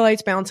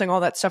electrolytes, balancing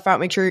all that stuff out.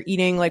 Make sure you're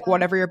eating like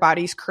whatever your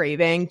body's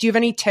craving. Do you have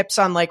any tips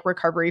on like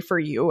recovery for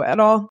you at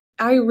all?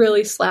 I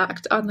really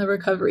slacked on the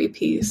recovery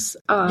piece.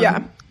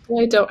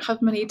 I don't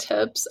have many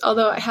tips,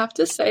 although I have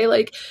to say,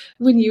 like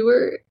when you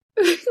were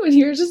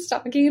just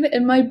talking,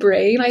 in my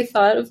brain, I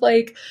thought of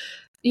like,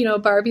 you know,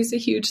 Barbie's a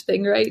huge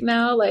thing right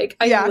now. Like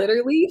I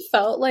literally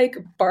felt like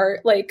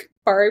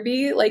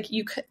Barbie, like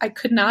I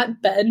could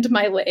not bend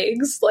my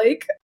legs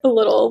like a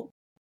little.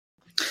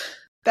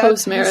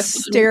 That's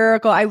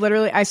hysterical.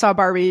 I saw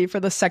Barbie for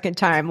the second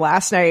time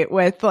last night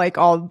with like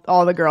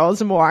all the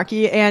girls in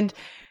Milwaukee, and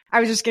I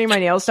was just getting my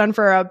nails done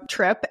for a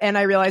trip, and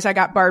I realized I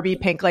got Barbie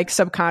pink like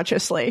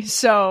subconsciously.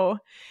 So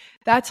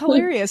that's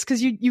hilarious,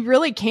 because you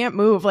really can't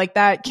move. Like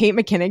that Kate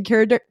McKinnon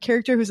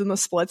character who's in the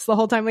splits the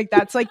whole time. Like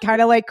that's like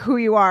kind of like who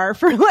you are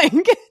for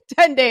like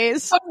 10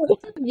 days.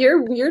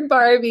 You're weird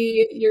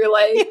Barbie. You're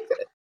like,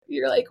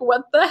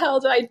 what the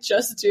hell did I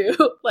just do?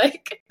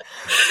 Like,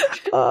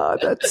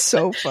 that's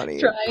so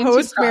funny.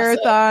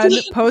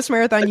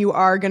 Post-marathon, you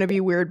are going to be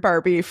weird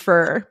Barbie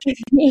for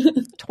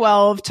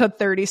 12 to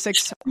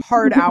 36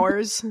 hard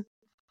hours.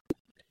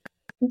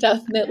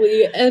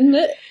 Definitely. And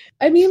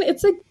I mean,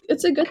 it's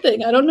a good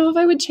thing. I don't know if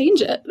I would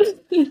change it.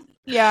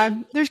 Yeah,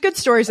 there's good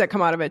stories that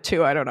come out of it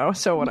too. I don't know.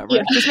 So whatever.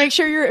 Yeah. Just make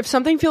sure if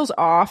something feels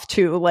off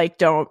too, like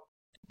don't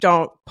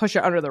push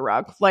it under the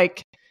rug.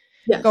 Like,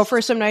 go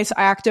for some nice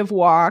active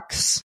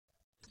walks.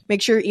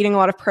 Make sure you're eating a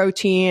lot of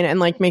protein and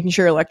like making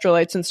sure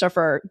electrolytes and stuff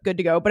are good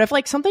to go. But if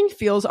like something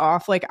feels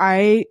off, like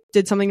I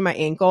did something to my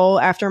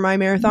ankle after my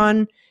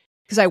marathon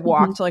because I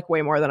walked like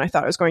way more than I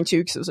thought I was going to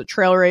because it was a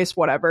trail race,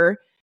 whatever.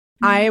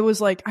 I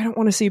was like, I don't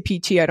want to see a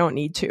PT. I don't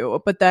need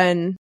to. But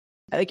then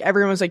like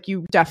everyone was like,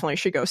 you definitely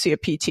should go see a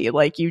PT.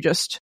 Like you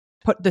just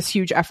put this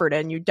huge effort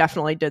in. You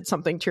definitely did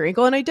something to your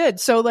ankle. And I did.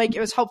 So like it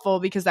was helpful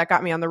because that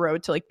got me on the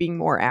road to like being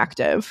more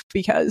active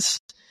because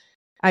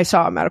I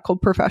saw a medical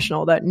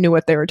professional that knew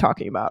what they were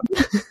talking about.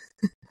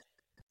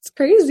 It's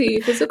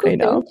crazy. Physical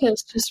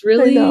therapists just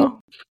really,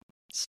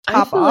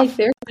 I feel like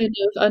they're kind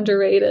of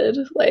underrated.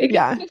 Like,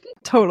 yeah,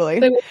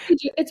 totally.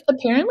 It's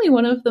apparently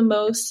one of the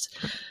most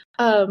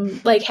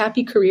like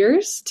happy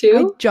careers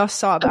too. I just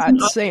saw that.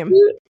 Same.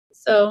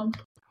 So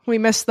we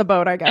missed the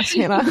boat, I guess,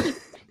 Hannah.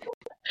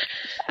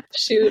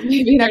 Shoot,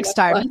 maybe next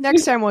time.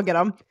 Next time we'll get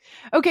them.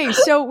 Okay,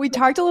 so we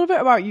talked a little bit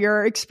about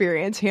your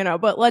experience, Hannah,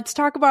 but let's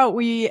talk about,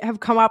 we have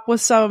come up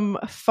with some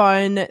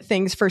fun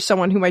things for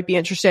someone who might be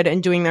interested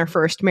in doing their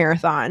first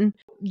marathon.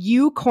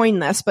 You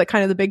coined this, but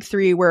kind of the big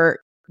three were,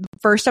 the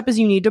first step is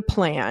you need to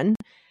plan.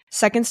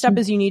 Second step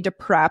is you need to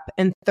prep.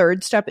 And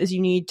third step is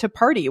you need to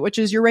party, which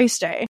is your race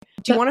day.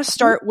 Do you want to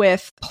start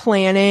with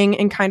planning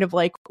and kind of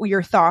like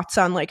your thoughts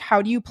on like,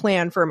 how do you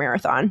plan for a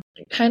marathon?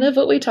 Kind of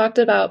what we talked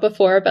about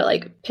before, but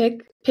like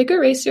pick a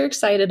race you're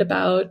excited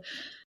about,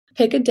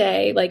 pick a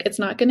day. Like it's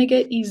not going to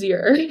get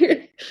easier.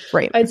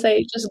 Right. I'd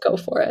say just go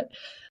for it.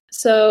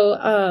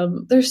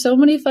 So there's so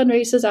many fun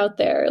races out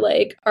there.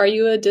 Like, are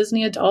you a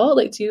Disney adult?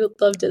 Like, do you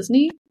love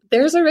Disney?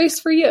 There's a race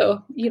for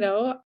you, you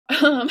know?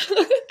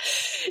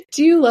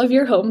 Do you love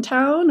your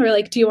hometown, or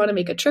like, do you want to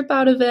make a trip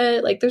out of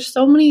it? Like, there's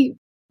so many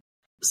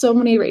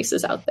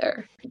races out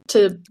there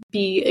to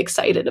be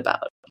excited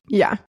about.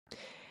 Yeah.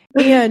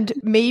 And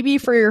maybe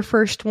for your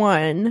first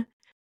one,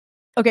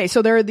 okay,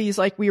 so there are these,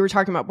 like we were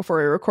talking about before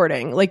we were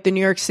recording, like the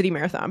New York City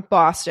Marathon,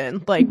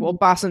 Boston, like, well,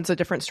 Boston's a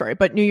different story,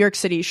 but New York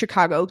City,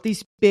 Chicago,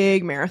 these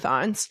big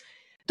marathons.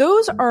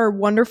 Those are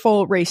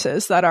wonderful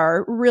races that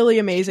are really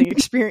amazing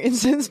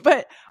experiences,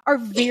 but are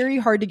very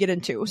hard to get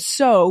into.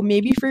 So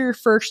maybe for your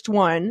first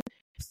one,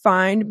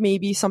 find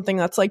maybe something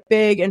that's like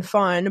big and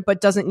fun,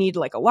 but doesn't need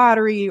like a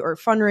lottery or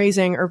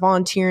fundraising or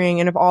volunteering.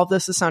 And if all of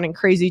this is sounding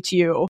crazy to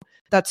you,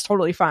 that's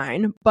totally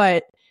fine.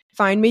 But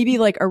find maybe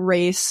like a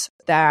race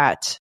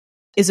that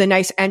is a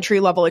nice entry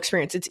level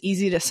experience. It's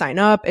easy to sign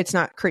up. It's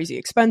not crazy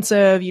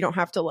expensive. You don't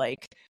have to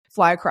like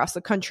fly across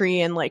the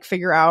country and like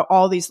figure out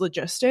all these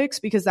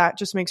logistics, because that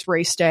just makes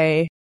race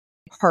day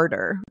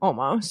harder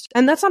almost.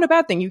 And that's not a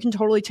bad thing. You can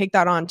totally take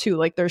that on too.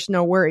 Like there's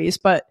no worries,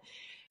 but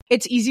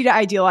it's easy to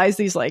idealize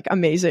these like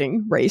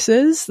amazing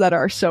races that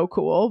are so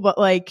cool, but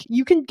like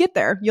you can get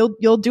there.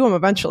 You'll do them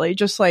eventually.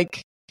 Just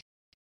like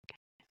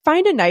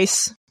find a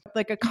nice,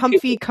 like a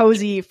comfy,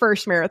 cozy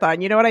first marathon.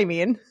 You know what I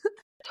mean?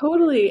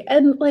 Totally.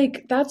 And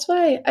like, that's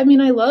why, I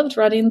mean, I loved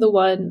running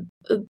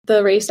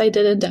the race I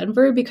did in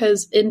Denver,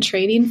 because in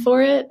training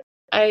for it,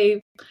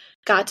 I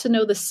got to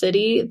know the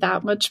city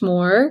that much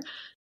more.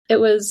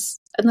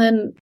 And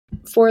then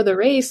for the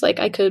race, like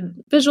I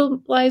could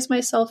visualize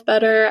myself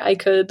better. I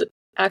could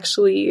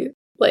actually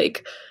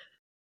like,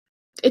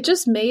 it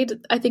just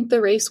made, I think,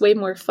 the race way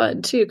more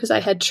fun too, because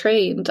I had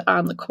trained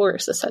on the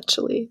course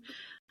essentially.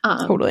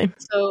 Totally.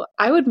 So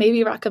I would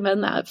maybe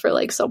recommend that for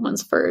like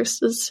someone's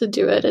first, is to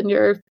do it in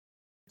your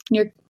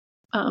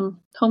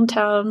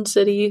hometown,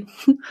 city,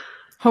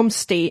 home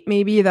state.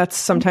 Maybe that's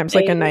sometimes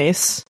like a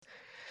nice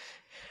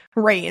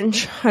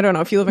range. I don't know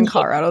if you live in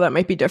Colorado, that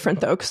might be different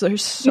though, because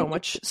there's so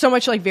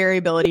much like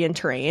variability in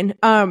terrain.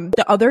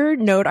 The other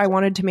note I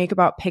wanted to make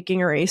about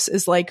picking a race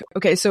is like,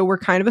 okay, so we're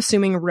kind of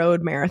assuming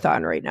road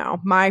marathon right now.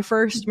 My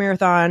first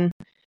marathon,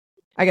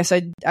 I guess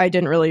I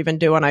didn't really even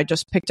do one. I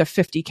just picked a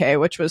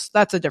 50K,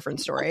 that's a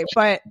different story.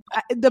 But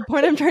the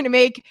point I'm trying to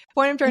make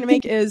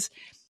is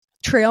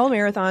trail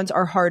marathons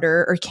are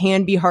harder, or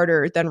can be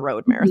harder than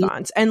road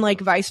marathons. And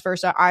like vice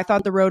versa. I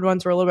thought the road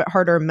ones were a little bit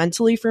harder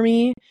mentally for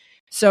me.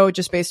 So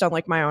just based on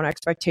like my own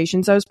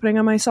expectations I was putting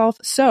on myself.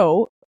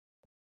 So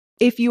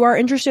if you are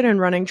interested in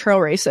running trail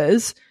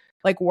races,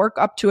 like work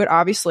up to it,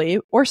 obviously,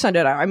 or send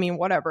it out. I mean,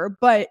 whatever.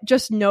 But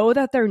just know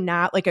that they're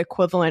not like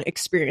equivalent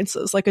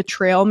experiences. Like a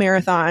trail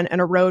marathon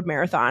and a road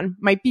marathon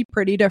might be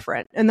pretty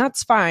different. And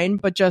that's fine,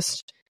 but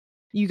just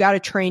you got to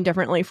train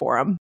differently for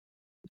them.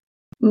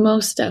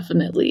 Most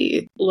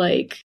definitely.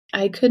 Like,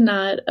 I could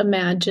not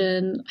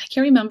imagine, I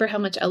can't remember how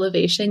much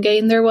elevation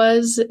gain there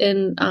was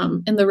in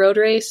the road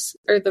race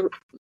or the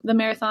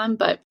marathon,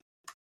 but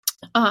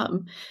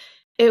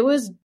it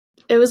was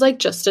like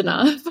just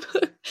enough.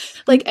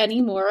 Like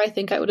anymore, I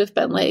think I would have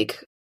been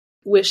like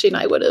wishing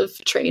I would have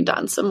trained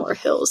on some more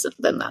hills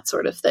than that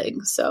sort of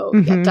thing. So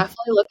yeah,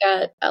 definitely look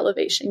at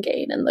elevation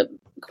gain in the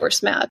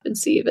course map and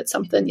see if it's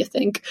something you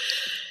think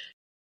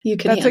you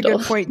can handle. That's a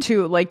good point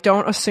too. Like,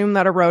 don't assume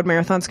that a road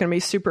marathon's going to be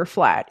super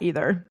flat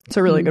either. It's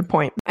a really good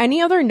point.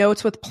 Any other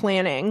notes with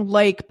planning,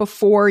 like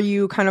before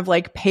you kind of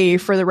like pay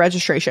for the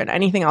registration?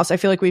 Anything else? I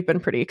feel like we've been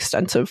pretty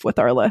extensive with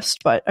our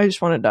list, but I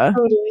just wanted to.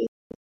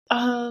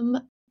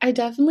 Totally. I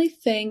definitely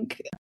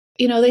think,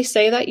 they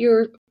say that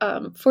you're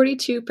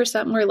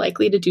 42% more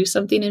likely to do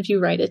something if you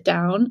write it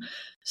down.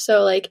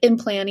 So like in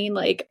planning,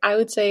 like I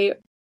would say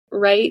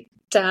write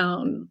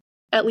down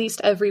at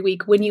least every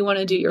week when you want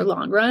to do your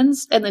long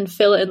runs, and then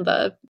fill in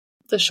the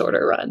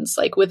shorter runs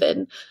like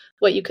within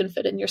what you can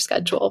fit in your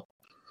schedule.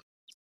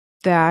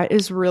 That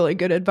is really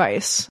good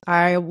advice.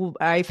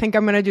 I think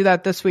I'm going to do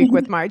that this week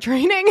with my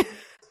training.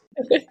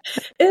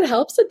 It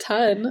helps a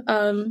ton.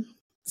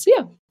 So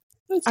yeah.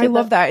 I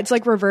love that. It's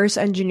like reverse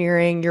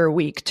engineering your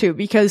week too,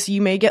 because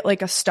you may get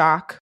like a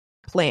stock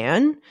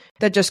plan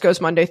that just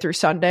goes Monday through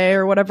Sunday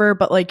or whatever,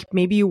 but like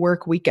maybe you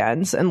work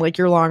weekends and like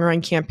your long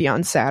run can't be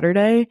on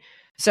Saturday.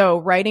 So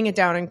writing it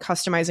down and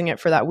customizing it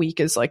for that week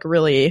is like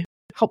really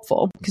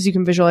helpful because you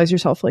can visualize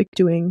yourself like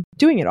doing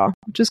it all,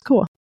 which is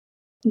cool.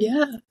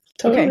 Yeah,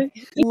 totally. Okay.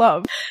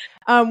 Love.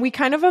 We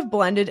kind of have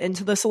blended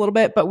into this a little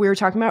bit, but we were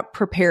talking about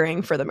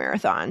preparing for the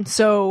marathon.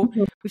 So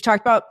we've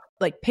talked about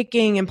like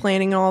picking and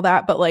planning and all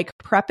that, but like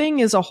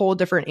prepping is a whole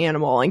different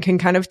animal and can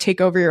kind of take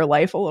over your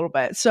life a little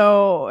bit.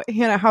 So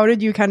Hannah, how do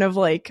you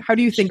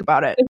think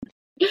about it?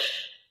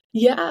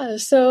 Yeah,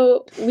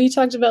 so we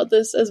talked about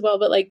this as well,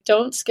 but like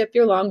don't skip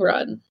your long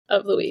run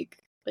of the week.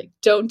 Like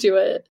don't do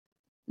it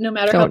no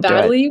matter how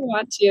badly you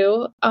want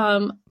to.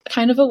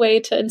 Kind of a way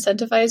to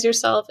incentivize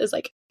yourself is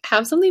like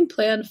have something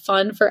planned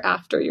fun for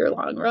after your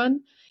long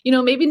run. You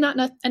know, maybe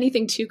not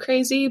anything too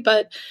crazy,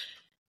 but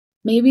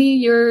maybe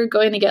you're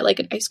going to get like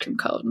an ice cream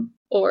cone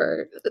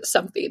or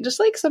something, just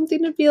like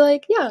something to be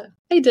like, yeah,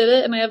 I did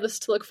it and I have this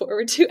to look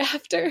forward to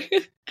after.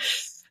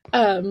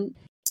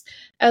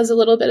 As a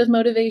little bit of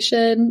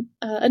motivation.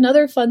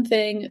 Another fun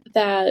thing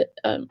that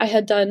I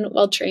had done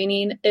while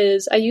training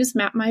is I used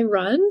Map My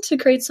Run to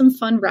create some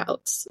fun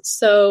routes.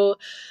 So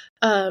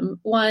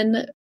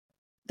one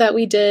that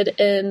we did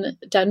in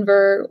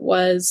Denver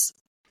was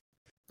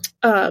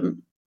it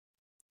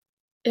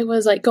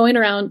was like going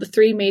around the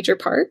 3 major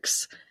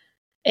parks.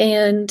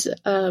 And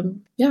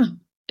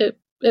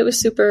it was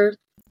super,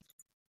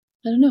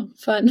 I don't know,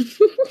 fun.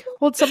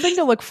 Well, it's something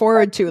to look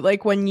forward to.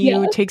 Like when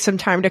you take some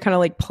time to kind of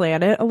like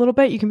plan it a little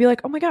bit, you can be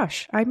like, oh my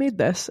gosh, I made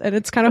this. And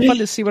it's kind of fun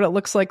to see what it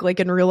looks like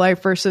in real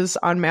life versus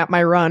on Map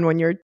My Run when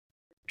you're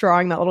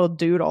drawing that little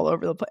dude all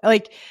over the place.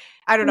 Like,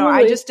 I don't know.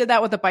 I just did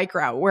that with a bike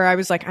route where I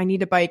was like, I need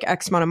to bike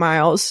X amount of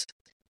miles.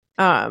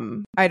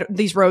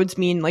 These roads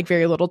mean like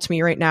very little to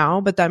me right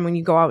now, but then when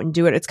you go out and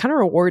do it, it's kind of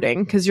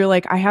rewarding because you're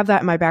like, I have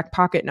that in my back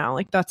pocket now.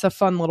 Like that's a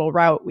fun little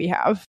route we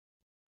have.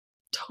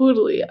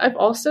 Totally. I've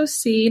also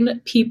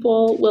seen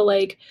people will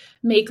like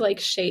make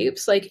like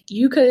shapes. Like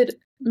you could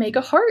make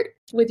a heart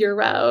with your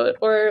route,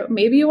 or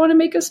maybe you want to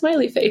make a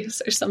smiley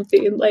face or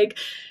something. Like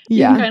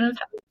you can kind of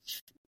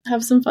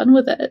have some fun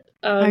with it.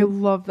 I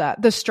love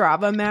that. The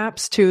Strava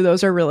maps too.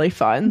 Those are really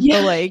fun.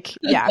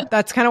 Yeah.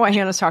 That's kind of what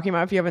Hannah's talking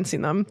about. If you haven't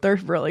seen them, they're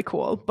really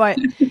cool, but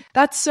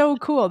that's so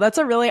cool.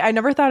 I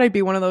never thought I'd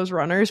be one of those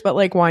runners, but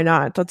like, why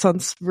not? That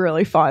sounds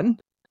really fun.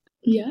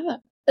 Yeah.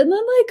 And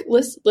then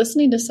like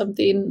listening to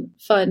something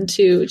fun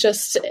too,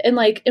 just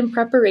in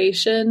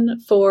preparation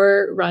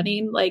for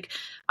running. Like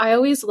I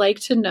always like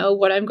to know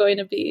what I'm going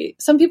to be.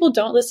 Some people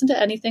don't listen to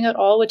anything at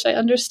all, which I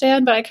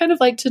understand, but I kind of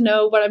like to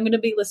know what I'm going to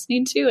be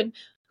listening to and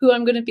who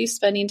I'm going to be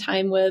spending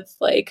time with,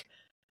 like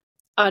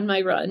on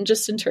my run,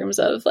 just in terms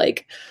of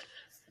like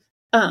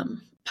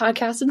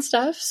podcasts and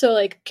stuff. So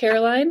like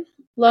Caroline,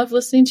 love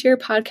listening to your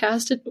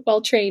podcast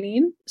while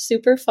training.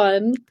 Super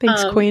fun.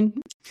 Thanks, Queen.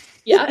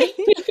 Yeah.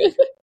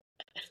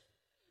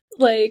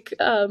 Like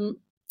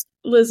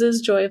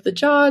Liz's Joy of the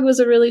Jog was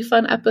a really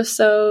fun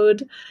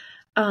episode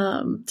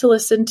to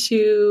listen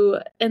to.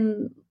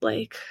 And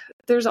like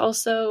there's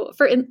also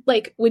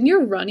when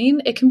you're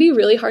running, it can be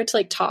really hard to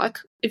like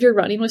talk if you're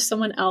running with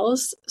someone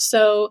else.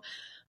 So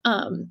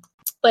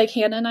like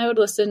Hannah and I would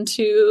listen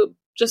to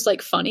just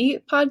like funny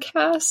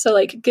podcasts. So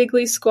like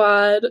Giggly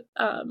Squad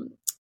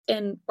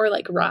or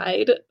like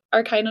Ride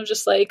are kind of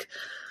just like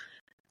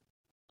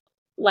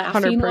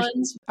laughing 100%,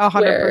 ones.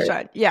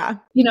 100%. Yeah.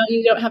 You know,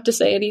 you don't have to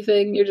say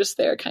anything. You're just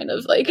there kind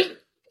of like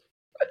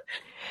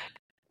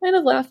kind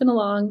of laughing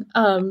along.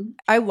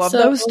 I love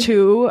those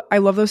too. I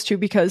love those too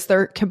because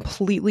they're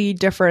completely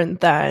different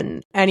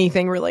than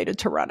anything related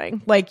to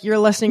running. Like you're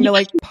listening to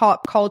like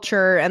pop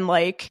culture and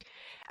like,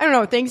 I don't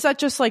know, things that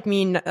just like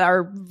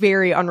are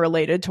very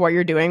unrelated to what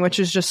you're doing, which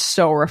is just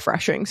so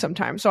refreshing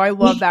sometimes. So I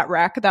love that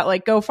rec that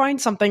like go find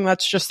something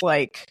that's just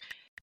like,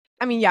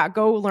 I mean, yeah,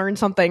 go learn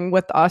something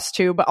with us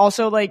too, but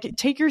also like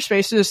take your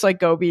space to just like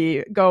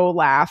go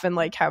laugh and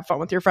like have fun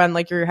with your friend.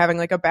 Like you're having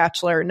like a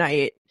bachelor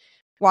night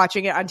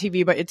watching it on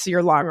TV, but it's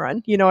your long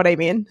run. You know what I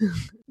mean?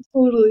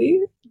 Totally.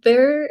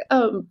 There's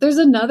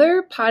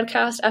another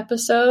podcast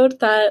episode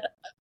that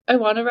I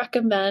want to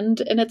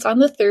recommend, and it's on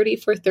the 30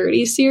 for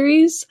 30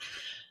 series.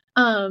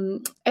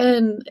 And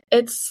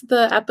it's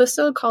the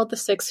episode called The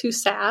Six Who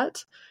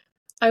Sat.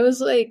 I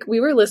was like, we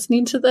were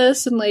listening to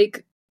this and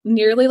like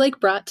nearly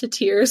like brought to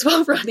tears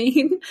while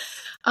running.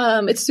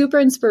 It's super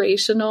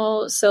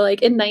inspirational. So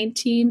like in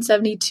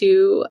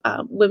 1972,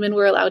 women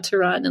were allowed to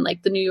run in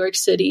like the New York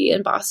City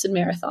and Boston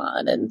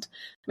Marathon and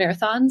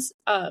marathons.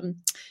 And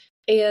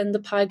the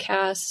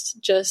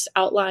podcast just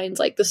outlines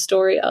like the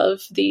story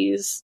of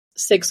these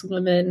 6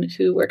 women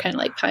who were kind of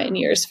like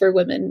pioneers for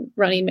women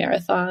running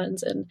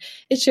marathons, and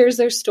it shares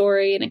their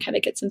story and it kind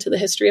of gets into the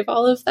history of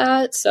all of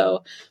that.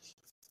 So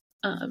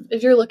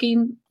if you're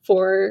looking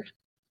for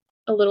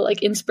a little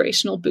like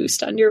inspirational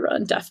boost on your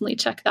run, definitely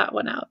check that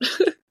one out.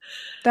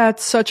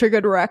 That's such a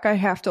good rec. I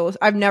have to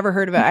I've never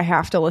heard of it. I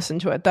have to listen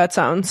to it. That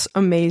sounds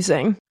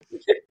amazing.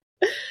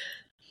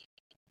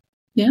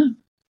 Yeah.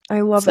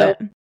 I love it.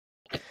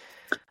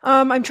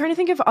 I'm trying to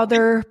think of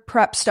other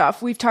prep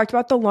stuff. We've talked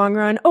about the long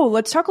run. Oh,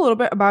 let's talk a little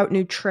bit about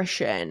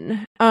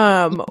nutrition.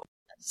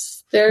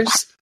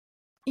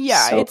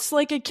 It's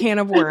like a can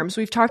of worms.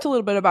 We've talked a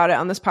little bit about it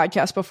on this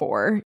podcast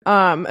before,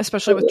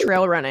 especially with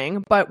trail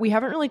running, but we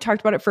haven't really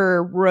talked about it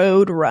for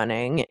road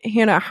running.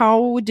 Hannah,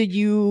 how did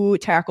you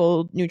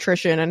tackle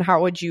nutrition, and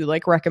how would you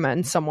like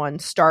recommend someone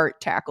start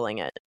tackling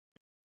it?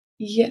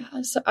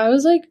 Yeah, so I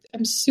was like,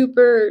 I'm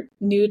super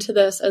new to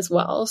this as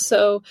well.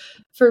 So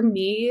for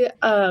me,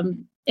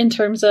 in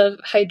terms of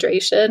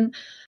hydration,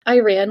 I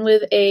ran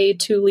with a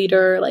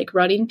 2-liter like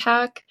running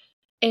pack,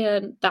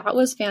 and that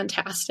was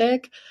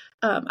fantastic.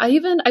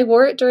 I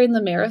wore it during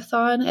the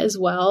marathon as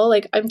well.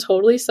 Like, I'm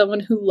totally someone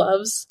who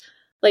loves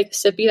like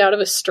sipping out of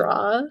a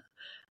straw.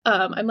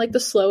 I'm like the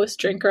slowest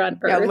drinker on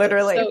earth. Yeah,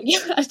 literally. So,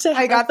 yeah,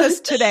 I got this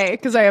today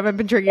because I haven't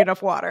been drinking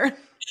enough water.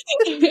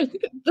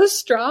 The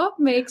straw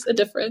makes a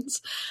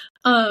difference.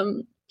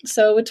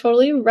 So would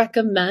totally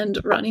recommend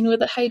running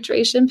with a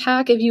hydration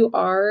pack if you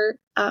are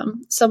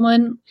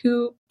someone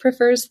who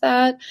prefers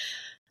that.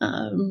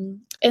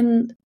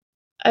 And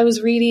I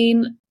was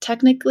reading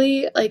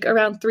technically like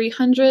around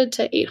 300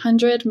 to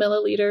 800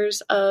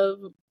 milliliters of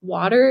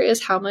water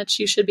is how much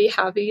you should be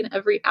having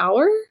every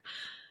hour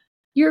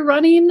you're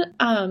running.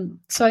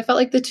 So I felt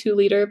like the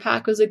 2-liter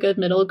pack was a good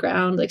middle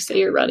ground. Like, say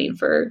you're running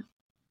for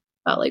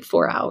about like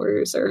 4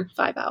 hours or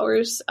 5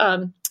 hours,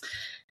 kind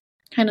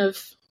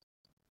of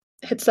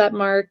hits that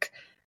mark.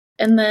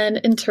 And then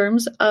in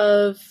terms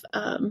of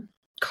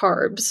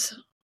carbs,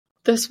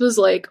 this was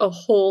like a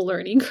whole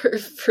learning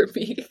curve for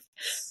me,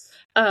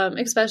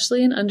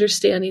 especially in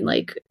understanding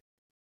like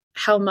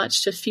how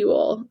much to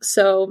fuel.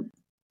 So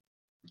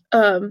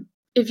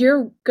if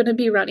you're going to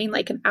be running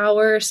like an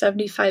hour,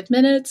 75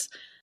 minutes,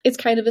 it's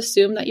kind of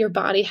assumed that your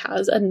body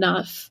has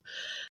enough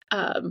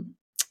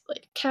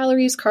like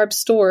calories, carbs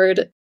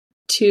stored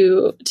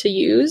to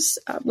use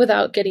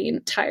without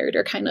getting tired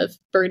or kind of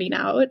burning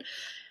out.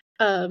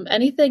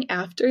 Anything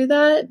after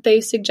that,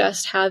 they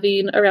suggest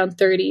having around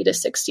 30 to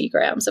 60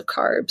 grams of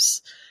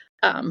carbs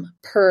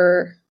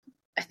per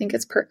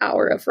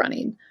hour of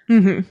running.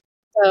 Mm-hmm.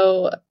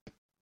 So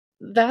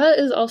that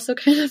is also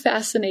kind of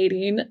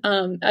fascinating.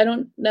 I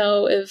don't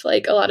know if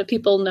like a lot of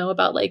people know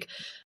about like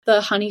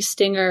the Honey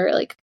Stinger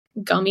like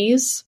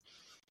gummies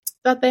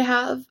that they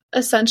have.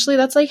 Essentially,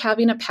 that's like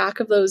having a pack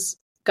of those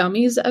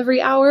gummies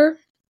every hour,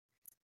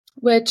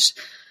 which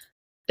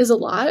is a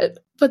lot,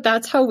 but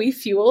that's how we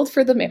fueled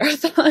for the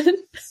marathon.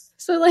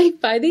 So like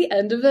by the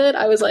end of it,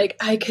 I was like,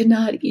 I could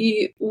not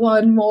eat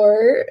one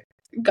more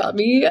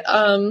gummy.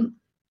 And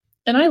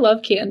I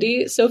love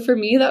candy. So for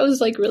me, that was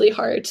like really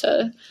hard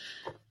to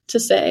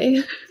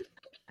say.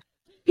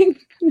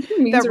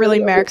 That really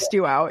maxed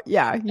you out.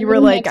 Yeah. You were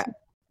like,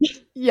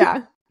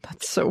 yeah,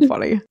 that's so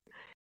funny.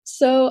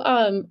 So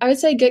I would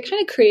say get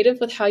kind of creative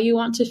with how you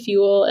want to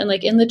fuel, and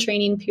like in the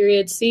training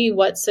period, see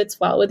what sits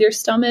well with your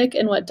stomach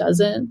and what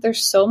doesn't.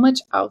 There's so much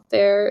out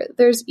there.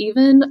 There's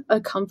even a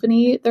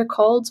company, they're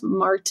called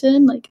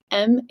Maurten, like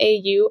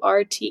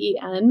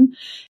Maurten,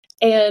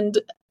 and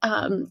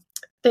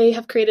they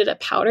have created a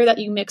powder that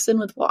you mix in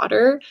with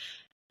water,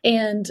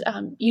 and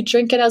you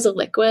drink it as a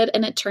liquid,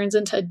 and it turns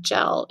into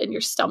gel in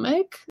your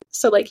stomach.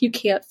 So like you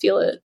can't feel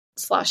it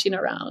sloshing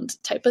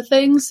around type of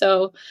thing.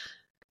 So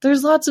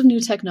there's lots of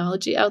new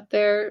technology out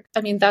there.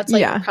 I mean, that's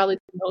like probably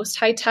the most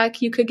high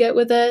tech you could get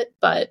with it,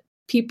 but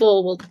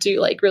people will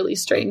do like really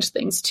strange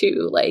things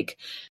too, like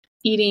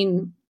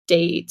eating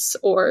dates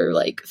or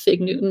like fig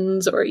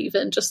Newtons, or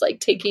even just like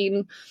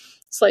taking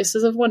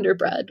slices of Wonder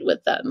Bread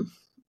with them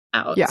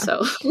out. Yeah.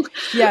 So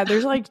yeah,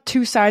 there's like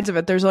two sides of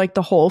it. There's like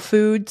the whole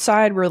food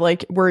side where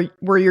like where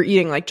you're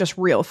eating like just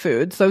real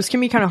foods. Those can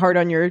be kind of hard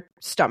on your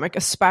stomach,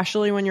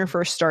 especially when you're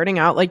first starting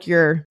out. Like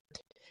your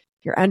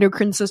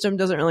endocrine system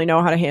doesn't really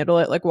know how to handle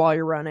it like while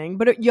you're running,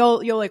 but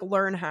you'll like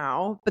learn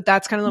how. But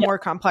that's kind of the more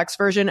complex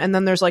version. And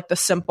then there's like the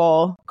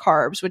simple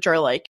carbs, which are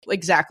like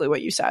exactly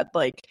what you said.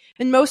 Like,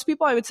 and most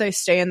people I would say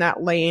stay in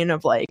that lane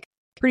of like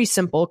pretty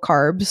simple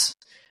carbs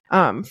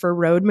for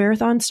road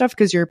marathon stuff,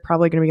 because you're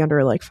probably going to be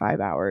under like 5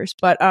 hours.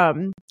 But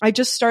I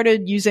just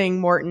started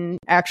using Maurten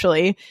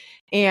actually,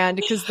 and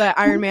because the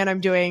Ironman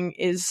I'm doing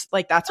is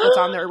like that's what's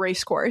on their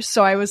race course.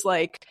 So I was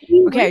like,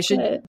 okay,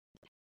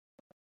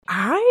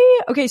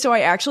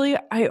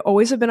 I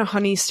always have been a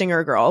Honey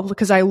Stinger girl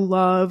because I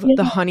love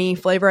the honey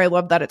flavor. I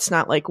love that it's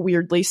not like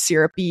weirdly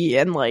syrupy,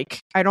 and like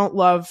I don't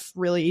love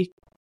really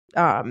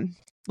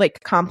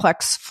like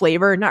complex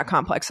flavor. Not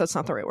complex, that's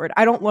not the right word.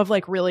 I don't love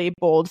like really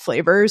bold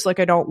flavors. Like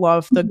I don't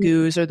love the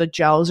goos or the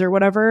gels or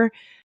whatever.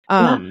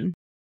 Because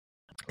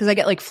I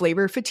get like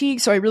flavor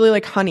fatigue. So I really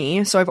like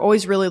honey. So I've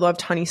always really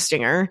loved Honey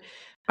Stinger.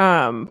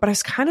 But I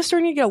was kind of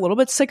starting to get a little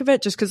bit sick of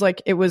it just because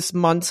like it was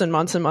months and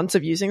months and months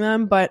of using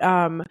them. But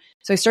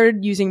so I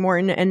started using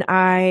Maurten, and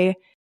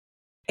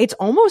it's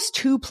almost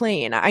too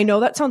plain. I know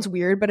that sounds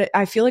weird, but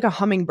I feel like a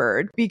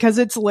hummingbird because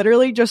it's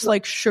literally just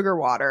like sugar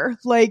water.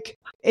 Like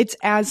it's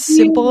as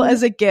simple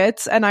as it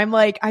gets. And I'm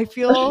like, I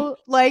feel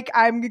like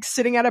I'm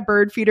sitting at a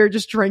bird feeder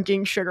just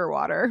drinking sugar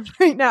water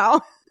right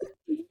now.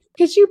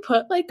 Could you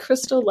put like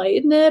Crystal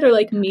Light in it or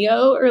like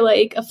Mio or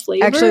like a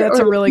flavor? Actually, that's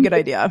a really good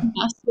idea.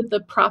 Mess with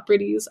the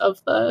properties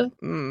of the.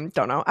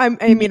 Don't know. I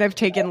mean,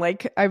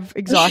 I've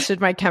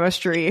exhausted my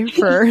chemistry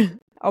for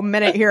a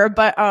minute here,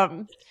 but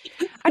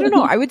I don't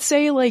know. I would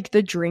say like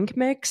the drink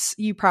mix,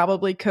 you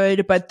probably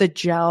could, but the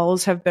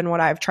gels have been what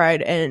I've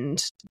tried,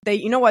 and they,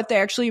 you know what?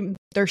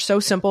 They're so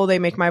simple. They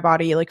make my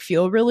body like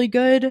feel really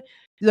good.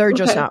 They're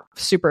just not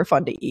super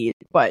fun to eat,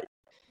 but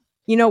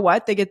you know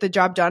what? They get the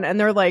job done, and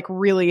they're like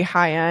really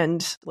high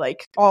end.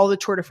 Like all the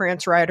Tour de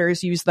France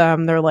riders use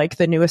them. They're like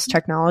the newest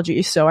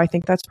technology. So I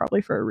think that's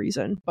probably for a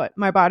reason, but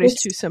my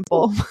body's too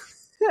simple.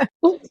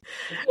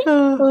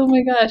 Oh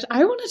my gosh,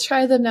 I want to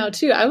try them now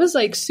too. I was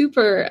like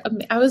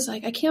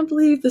I can't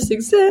believe this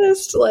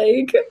exists.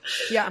 Like,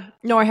 yeah,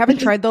 no, I haven't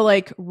tried the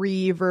like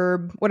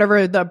Reverb,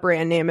 whatever the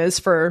brand name is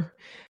for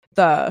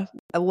the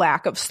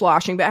lack of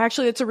sloshing, but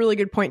actually it's a really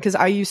good point because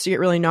I used to get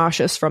really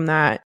nauseous from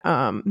that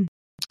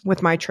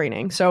with my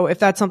training. So if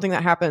that's something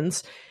that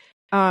happens,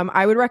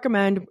 I would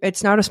recommend,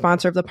 it's not a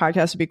sponsor of the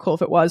podcast, it'd be cool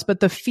if it was, but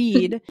the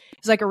Feed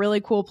is like a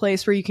really cool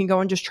place where you can go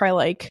and just try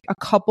like a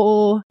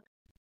couple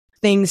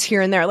things here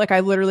and there. Like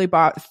I literally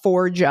bought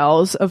 4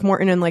 gels of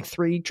Morton and like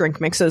 3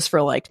 drink mixes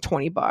for like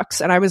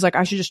 $20. And I was like,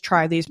 I should just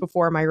try these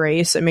before my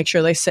race and make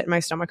sure they sit in my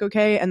stomach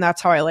okay. And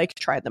that's how I like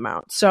tried them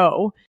out.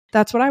 So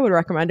that's what I would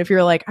recommend. If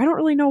you're like, I don't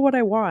really know what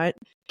I want,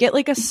 get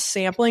like a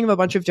sampling of a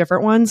bunch of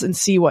different ones and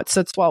see what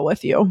sits well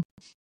with you.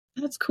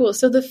 That's cool.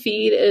 So the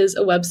Feed is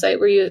a website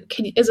where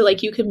is it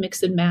like you can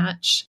mix and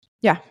match?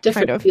 Yeah,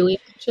 different kind of. fueling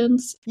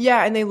options.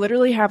 Yeah, and they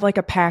literally have like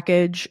a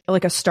package,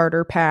 like a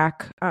starter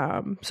pack.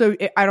 I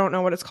don't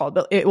know what it's called,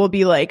 but it will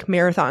be like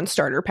Marathon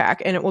starter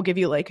pack, and it will give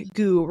you like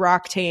GU,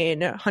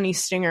 Roctane, Honey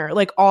Stinger,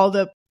 like all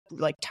the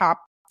like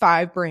top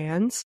 5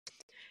 brands.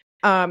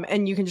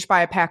 And you can just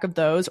buy a pack of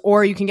those,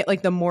 or you can get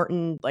like the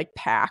Morton like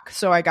pack.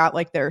 So I got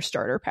like their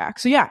starter pack.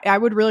 So yeah, I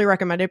would really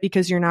recommend it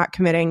because you're not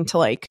committing to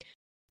like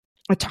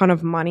a ton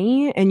of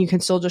money, and you can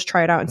still just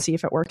try it out and see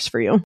if it works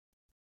for you.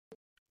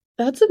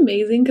 That's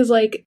amazing because,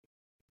 like,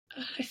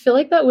 I feel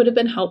like that would have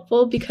been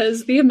helpful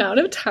because the amount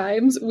of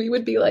times we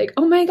would be like,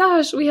 oh my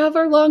gosh, we have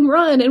our long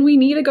run and we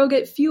need to go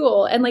get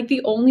fuel. And, like,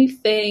 the only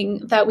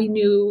thing that we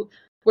knew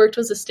worked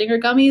was the Stinger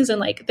gummies, and,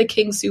 like, the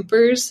King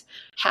Supers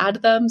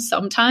had them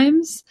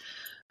sometimes,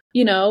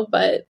 you know,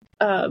 but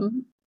of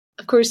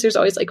course there's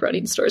always, like,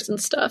 running stores and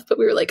stuff. But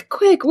we were like,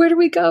 quick, where do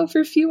we go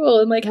for fuel?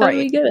 And, like, how do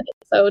we get it?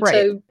 So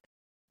to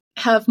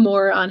have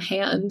more on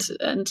hand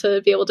and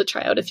to be able to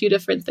try out a few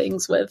different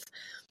things with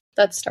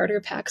that starter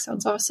pack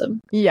sounds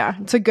awesome. Yeah,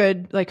 it's a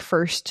good like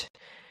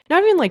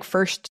not even like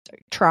first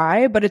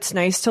try, but it's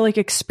nice to like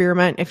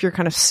experiment if you're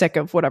kind of sick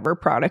of whatever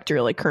product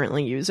you're like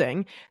currently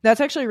using.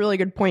 That's actually a really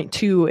good point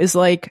too, is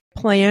like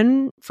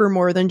plan for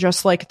more than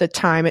just like the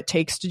time it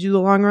takes to do the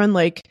long run.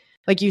 Like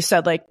you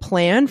said, like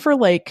plan for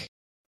like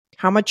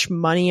how much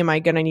money am I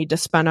going to need to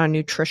spend on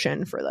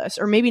nutrition for this?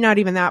 Or maybe not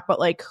even that, but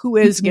like who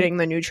is getting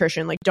the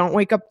nutrition? Like don't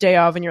wake up day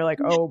of and you're like,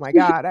 oh my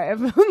God, I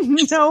have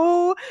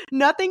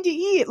nothing to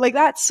eat. Like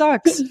that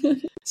sucks.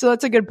 So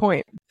that's a good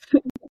point.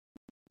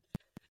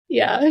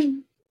 Yeah.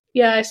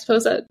 Yeah, I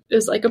suppose that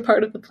is like a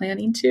part of the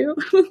planning too.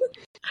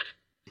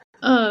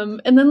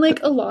 And then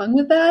like along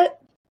with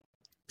that,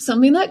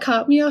 something that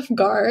caught me off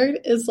guard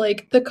is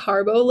like the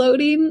carbo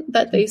loading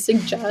that they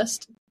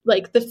suggest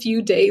like the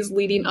few days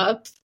leading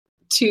up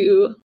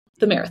to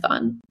the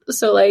marathon.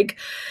 So like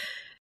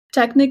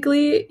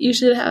technically you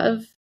should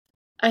have,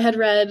 I had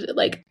read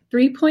like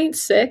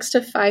 3.6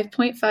 to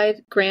 5.5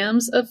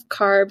 grams of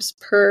carbs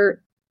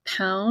per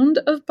pound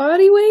of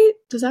body weight.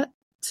 Does that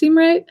seem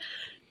right?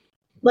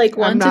 Like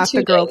 1 to 2 I'm not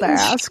the girl to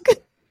ask.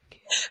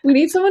 We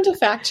need someone to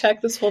fact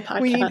check this whole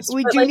podcast.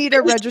 We do need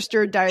a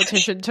registered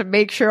dietitian to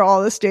make sure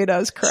all this data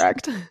is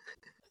correct.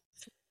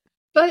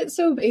 But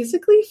so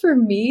basically for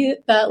me,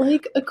 that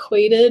like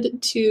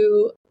equated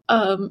to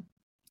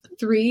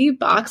 3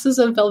 boxes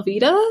of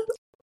Velveeta.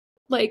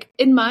 Like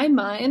in my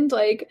mind,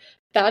 like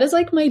that is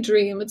like my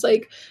dream. It's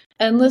like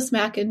endless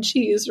mac and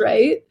cheese,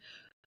 right?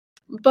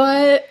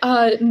 But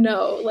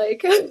no,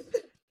 like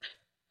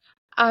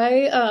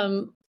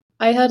I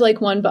had like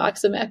 1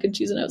 box of mac and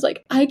cheese and I was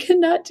like, I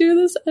cannot do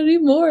this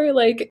anymore.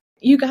 Like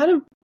you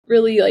gotta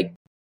really like,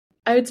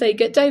 I would say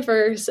get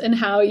diverse in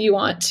how you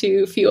want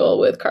to fuel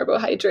with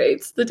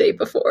carbohydrates the day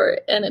before.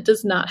 And it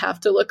does not have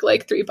to look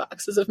like 3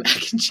 boxes of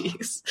mac and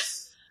cheese.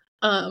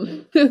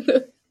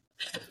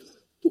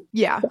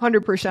 Yeah,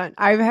 100%.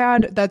 I've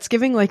had, that's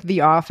giving like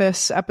the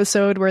Office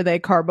episode where they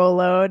carbo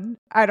load.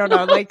 I don't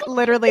know, like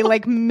literally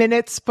like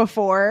minutes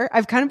before.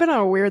 I've kind of been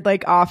on a weird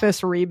like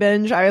Office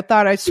re-binge. I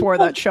thought I swore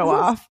that show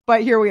off,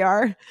 but here we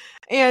are.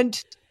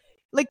 And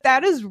like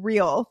that is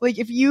real. Like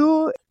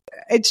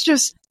it's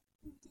just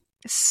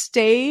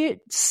stay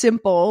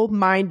simple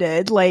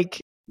minded.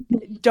 Like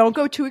don't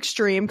go too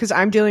extreme, because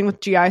I'm dealing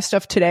with GI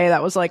stuff today.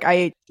 That was like,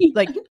 I ate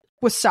like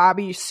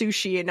wasabi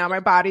sushi and now my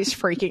body's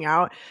freaking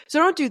out. So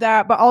don't do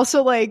that. But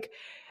also like,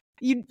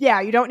 you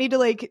don't need to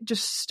like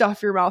just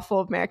stuff your mouth full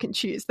of mac and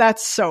cheese.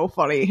 That's so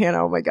funny,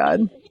 Hannah. Oh my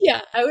God.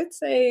 Yeah, I would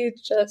say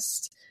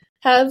just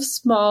have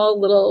small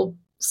little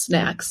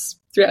snacks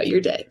throughout your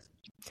day.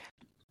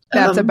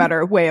 That's a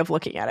better way of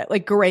looking at it.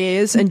 Like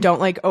graze and don't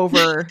like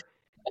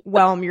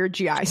overwhelm your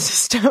GI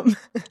system.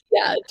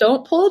 Yeah,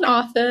 don't pull an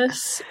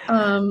office.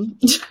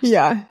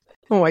 Yeah.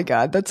 Oh my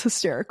God, that's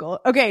hysterical.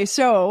 Okay,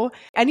 so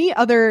any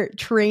other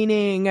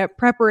training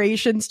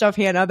preparation stuff,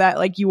 Hannah, that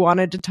like you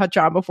wanted to touch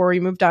on before we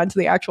moved on to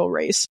the actual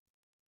race?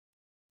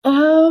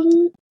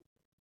 I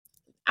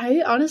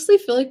honestly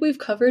feel like we've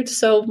covered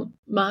so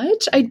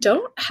much. I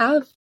don't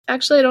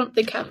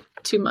think I have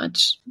too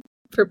much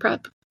for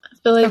prep. I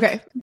feel like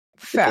okay,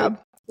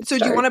 fab. So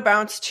do you want to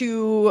bounce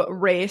to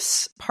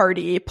race,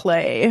 party,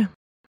 play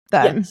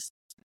then? Yes.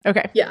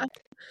 Okay. Yeah.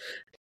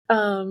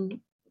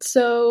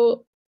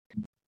 So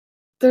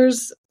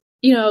there's,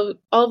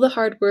 all the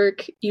hard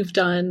work you've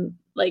done.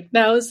 Like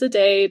now is the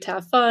day to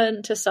have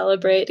fun, to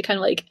celebrate, to kind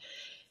of like,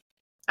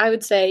 I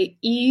would say,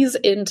 ease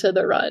into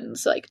the run.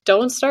 So like,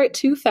 don't start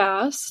too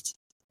fast.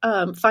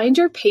 Find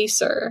your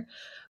pacer.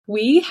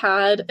 We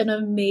had an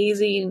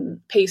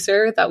amazing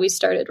pacer that we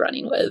started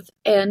running with,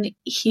 and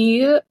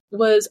he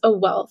was a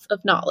wealth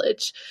of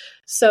knowledge.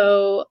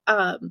 So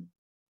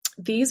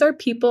these are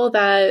people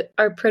that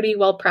are pretty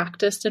well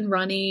practiced in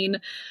running.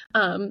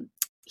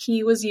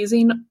 He was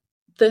using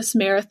this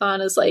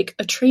marathon as like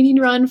a training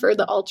run for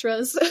the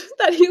ultras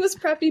that he was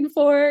prepping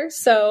for.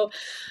 So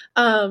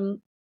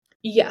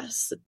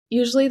yes,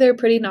 usually they're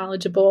pretty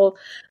knowledgeable.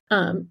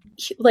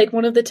 Like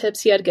one of the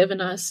tips he had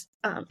given us,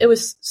 it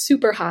was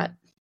super hot.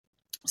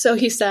 So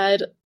he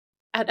said,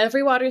 at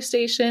every water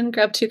station,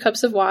 grab 2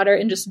 cups of water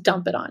and just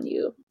dump it on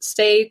you.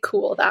 Stay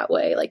cool that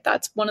way. Like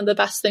that's one of the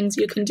best things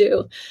you can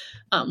do,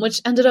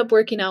 which ended up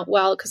working out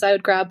well because I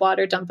would grab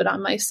water, dump it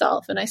on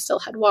myself, and I still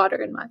had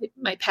water in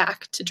my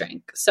pack to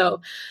drink.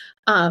 So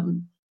I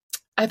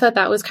thought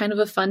that was kind of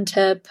a fun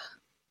tip.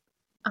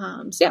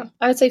 So yeah,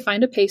 I would say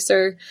find a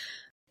pacer,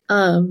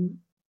 and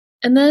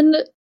then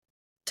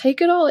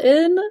take it all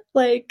in.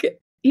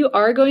 Like you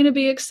are going to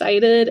be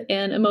excited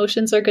and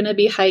emotions are going to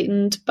be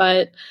heightened,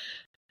 but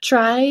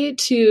try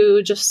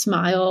to just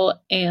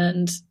smile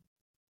and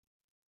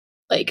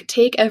like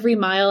take every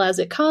mile as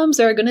it comes.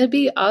 There are going to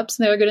be ups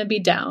and there are going to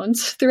be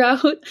downs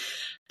throughout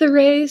the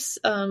race.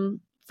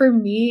 For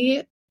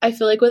me, I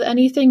feel like with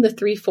anything, the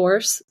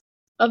 3/4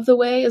 of the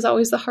way is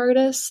always the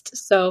hardest.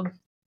 So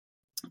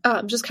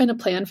just kind of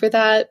plan for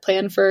that.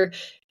 Plan for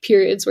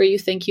periods where you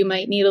think you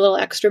might need a little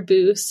extra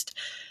boost.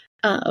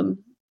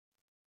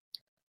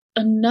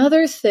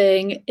 Another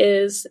thing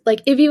is like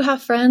if you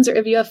have friends or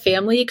if you have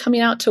family coming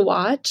out to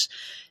watch,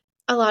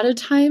 a lot of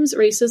times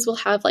races will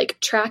have like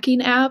tracking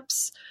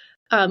apps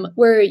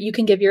where you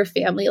can give your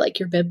family like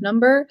your bib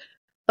number.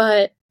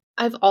 But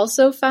I've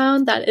also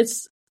found that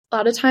it's a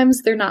lot of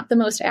times they're not the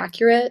most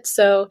accurate.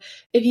 So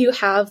if you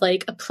have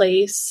like a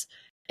place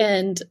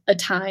and a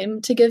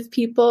time to give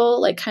people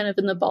like kind of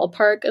in the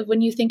ballpark of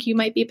when you think you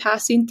might be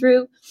passing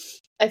through,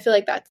 I feel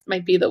like that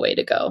might be the way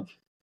to go.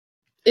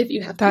 If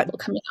you have people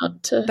coming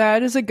out to...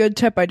 That is a good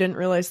tip. I didn't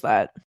realize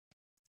that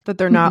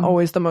they're not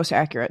always the most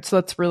accurate. So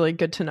that's really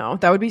good to know.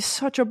 That would be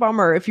such a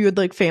bummer if you had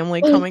like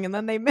family coming and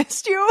then they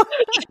missed you.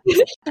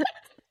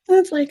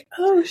 That's like,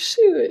 oh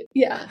shoot.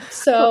 Yeah.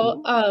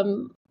 So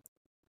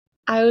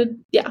I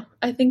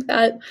think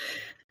that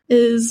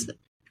is,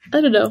 I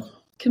don't know,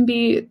 can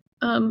be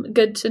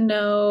good to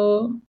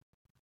know.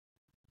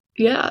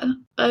 Yeah.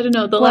 I don't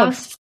know. The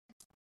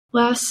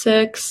last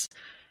 6,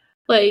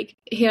 like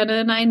Hannah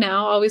and I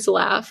now always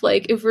laugh.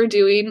 Like if we're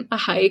doing a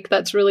hike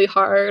that's really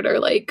hard or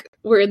like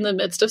we're in the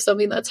midst of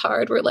something that's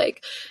hard, we're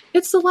like,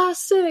 it's the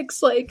last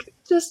 6, like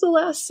just the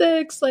last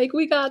 6, like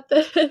we got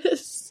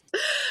this.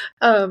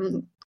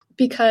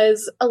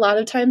 Because a lot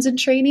of times in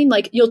training,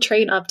 like you'll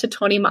train up to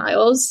 20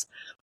 miles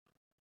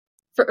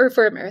for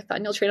a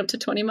marathon, you'll train up to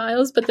 20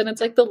 miles, but then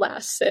it's like the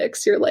last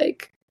 6, you're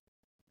like,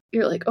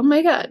 oh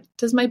my God,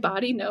 does my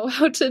body know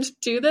how to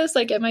do this?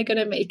 Like, am I going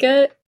to make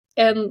it?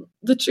 And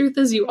the truth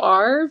is you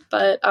are,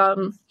 but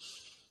so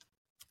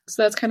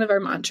that's kind of our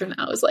mantra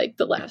now is like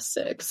the last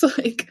 6.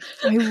 Like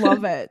I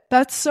love it.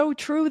 That's so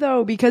true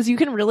though, because you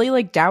can really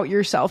like doubt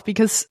yourself,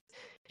 because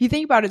if you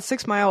think about it,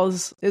 6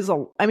 miles is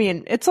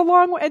it's a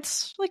long way.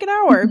 It's like an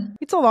hour.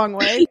 It's a long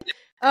way.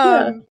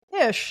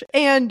 Ish.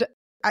 And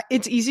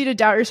it's easy to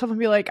doubt yourself and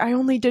be like, I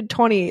only did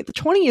 20. The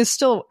 20 is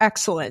still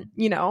excellent,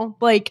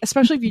 like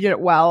especially if you did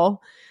it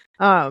well.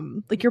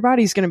 Like your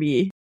body's going to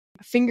be,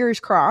 fingers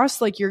crossed,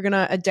 like you're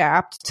gonna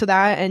adapt to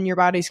that and your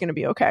body's gonna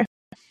be okay.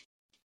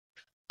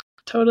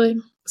 Totally.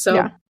 So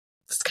yeah.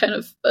 It's kind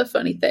of a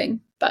funny thing,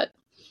 but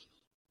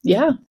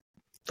yeah,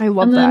 I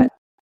love that.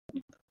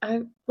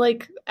 I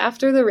like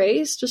after the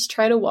race, just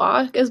try to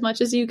walk as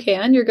much as you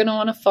can. You're gonna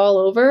want to fall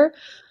over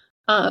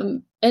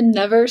and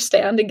never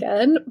stand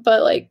again,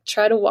 but like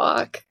try to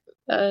walk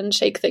and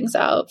shake things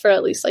out for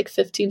at least like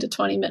 15 to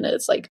 20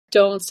 minutes. Like,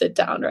 don't sit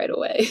down right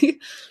away.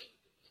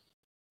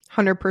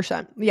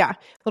 100%. Yeah.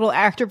 Little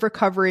active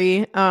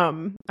recovery.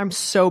 I'm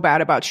so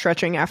bad about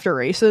stretching after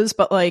races,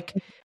 but like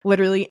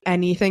literally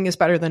anything is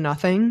better than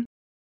nothing.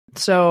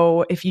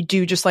 So if you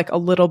do just like a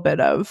little bit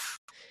of,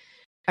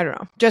 I don't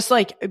know, just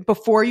like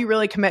before you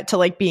really commit to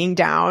like being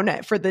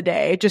down for the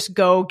day, just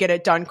go get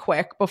it done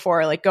quick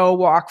before like go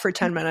walk for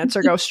 10 minutes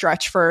or go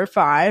stretch for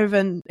 5,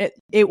 and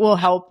it will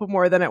help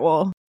more than it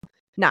will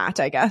not,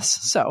 I guess.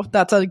 So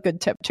that's a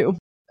good tip too.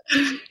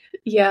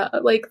 Yeah,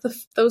 like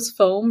those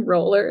foam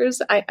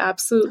rollers, I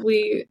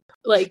absolutely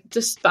like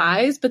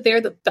despise, but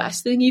they're the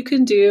best thing you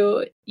can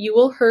do. You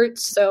will hurt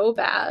so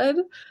bad,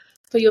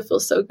 but you'll feel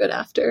so good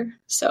after.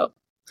 So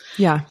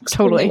yeah,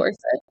 totally worth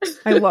it.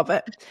 I love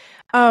it.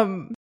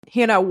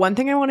 Hannah, one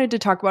thing I wanted to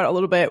talk about a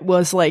little bit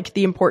was like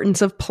the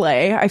importance of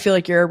play. I feel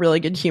like you're a really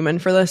good human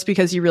for this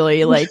because you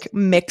really like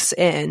mix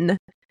in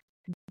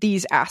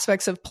these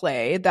aspects of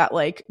play that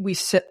like we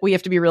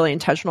have to be really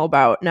intentional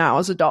about now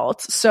as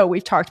adults. So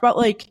we've talked about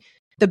like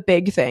the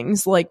big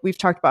things, like we've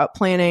talked about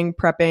planning,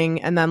 prepping,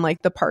 and then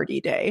like the party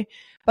day.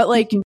 But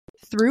like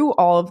through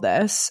all of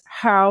this,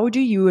 how do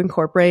you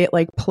incorporate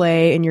like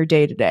play in your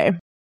day to day?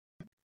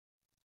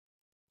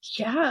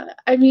 Yeah,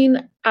 I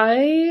mean,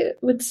 I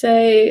would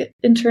say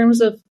in terms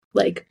of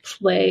like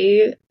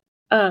play,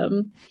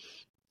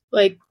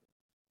 like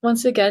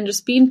once again,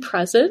 just being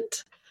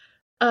present.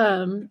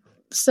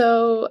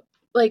 So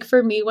like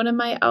for me, one of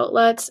my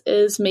outlets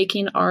is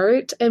making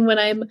art. And when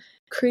I'm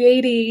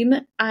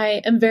creating,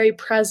 I am very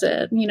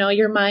present. You know,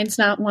 your mind's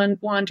not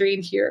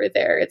wandering here or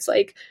there. It's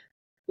like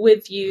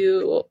with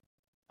you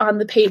on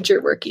the page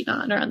you're working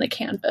on or on the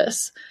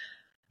canvas.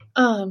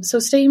 So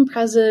staying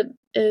present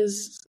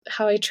is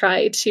how I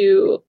try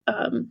to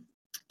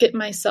get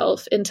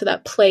myself into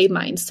that play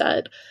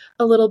mindset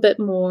a little bit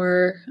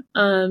more.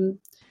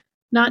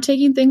 Not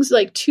taking things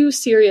like too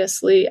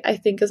seriously, I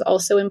think, is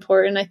also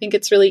important. I think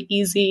it's really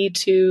easy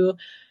to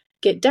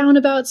get down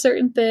about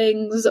certain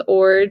things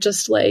or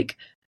just like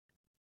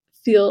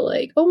feel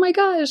like, oh my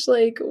gosh,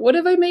 like what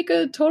if I make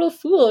a total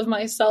fool of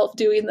myself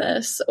doing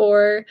this?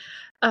 Or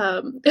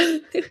but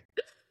the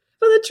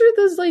truth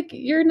is like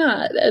you're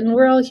not, and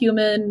we're all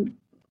human.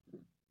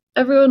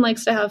 Everyone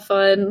likes to have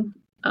fun.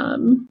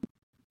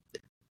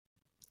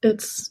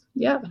 It's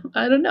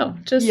I don't know,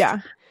 just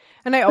yeah.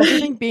 And I also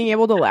think being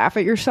able to laugh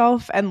at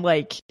yourself and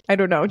like, I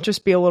don't know,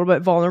 just be a little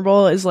bit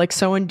vulnerable is like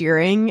so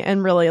endearing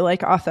and really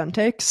like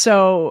authentic.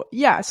 So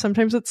yeah,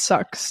 sometimes it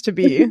sucks to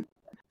be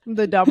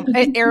the dumb,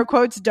 air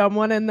quotes, dumb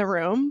one in the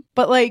room.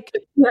 But like,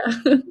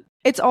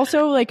 it's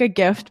also like a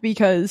gift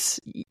because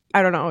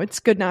I don't know,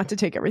 it's good not to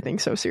take everything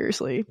so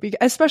seriously,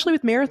 especially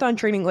with marathon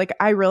training. Like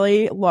I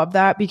really love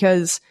that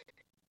because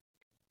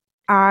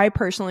I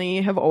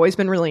personally have always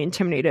been really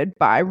intimidated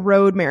by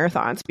road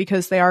marathons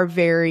because they are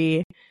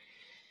very,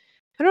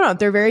 I don't know,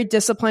 they're very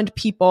disciplined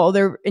people.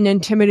 They're an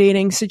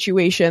intimidating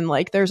situation.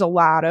 Like there's a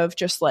lot of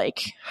just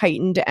like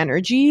heightened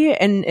energy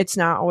and it's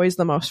not always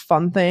the most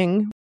fun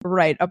thing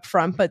right up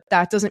front, but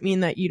that doesn't mean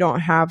that you don't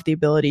have the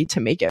ability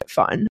to make it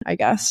fun, I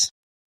guess.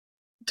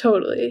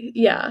 Totally.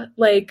 Yeah.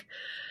 Like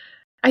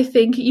I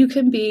think you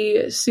can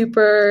be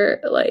super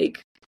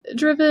like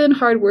driven,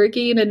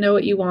 hardworking and know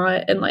what you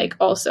want and like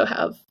also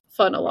have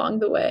fun along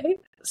the way.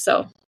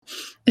 So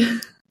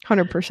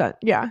 100%.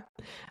 Yeah.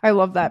 I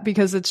love that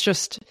because it's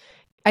just,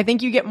 I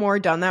think you get more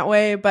done that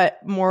way,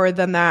 but more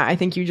than that, I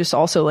think you just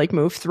also like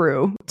move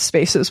through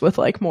spaces with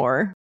like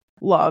more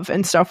love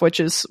and stuff, which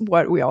is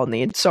what we all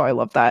need. So I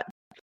love that.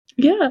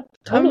 Yeah,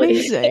 totally.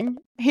 Amazing.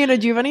 Hannah,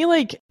 do you have any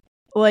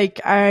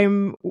I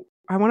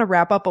want to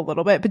wrap up a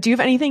little bit, but do you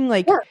have anything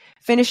like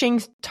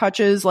finishing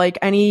touches, like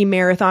any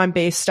marathon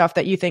based stuff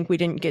that you think we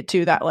didn't get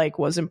to that like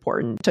was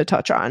important to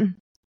touch on?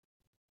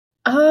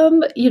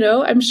 You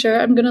know, I'm sure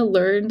I'm going to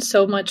learn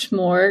so much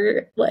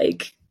more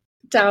like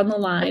down the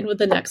line with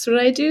the next one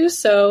I do.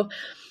 So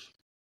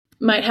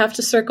might have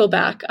to circle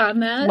back on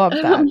that. Love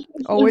that.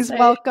 Always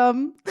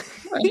welcome.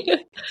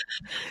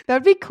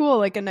 That'd be cool.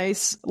 Like a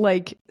nice,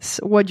 like,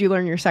 what'd you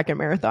learn your second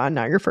marathon,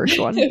 not your first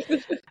one?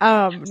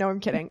 No, I'm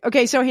kidding.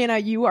 Okay. So Hannah,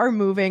 you are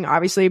moving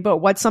obviously, but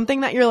what's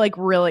something that you're like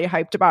really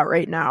hyped about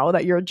right now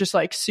that you're just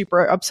like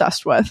super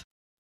obsessed with?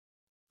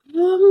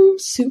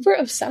 Super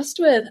obsessed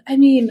with. I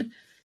mean,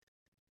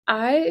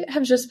 I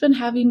have just been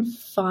having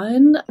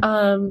fun.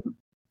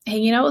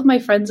 Hanging out with my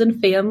friends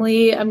and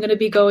family. I'm going to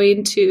be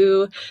going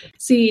to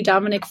see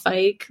Dominic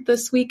Fike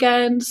this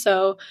weekend.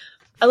 So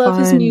I love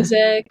his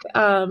music.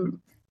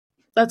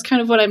 That's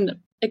kind of what I'm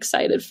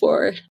excited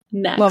for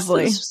next.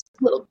 Lovely. It's just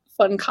a little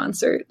fun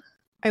concert.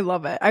 I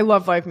love it. I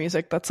love live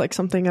music. That's like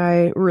something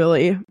I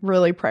really,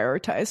 really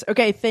prioritize.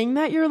 Okay. Thing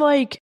that you're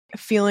like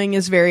feeling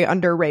is very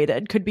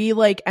underrated. Could be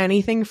like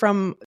anything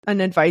from an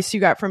advice you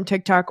got from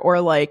TikTok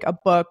or like a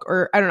book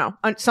or I don't know,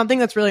 something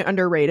that's really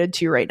underrated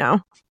to you right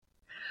now.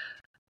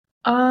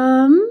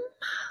 Oh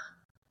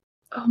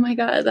my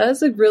God, that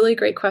is a really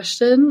great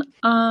question.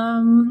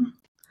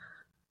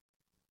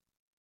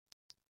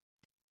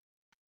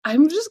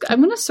 I'm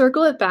going to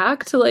circle it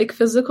back to like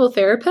physical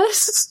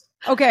therapists.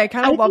 Okay, I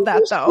kind of love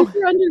that though.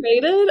 Super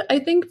underrated. I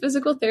think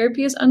physical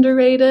therapy is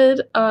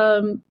underrated.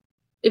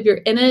 If you're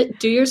in it,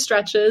 do your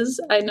stretches.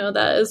 I know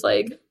that is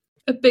like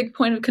a big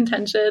point of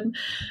contention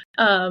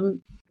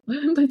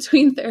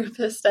between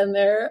therapists and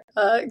their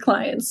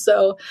clients.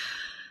 So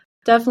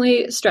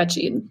definitely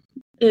stretching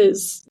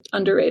is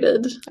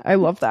underrated. I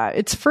love that.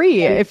 It's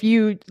free if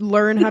you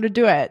learn how to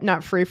do it.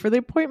 Not free for the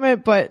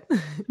appointment, but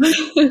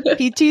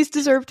PTs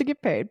deserve to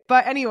get paid.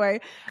 But anyway,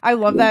 I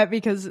love that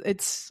because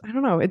it's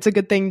a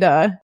good thing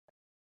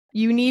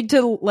you need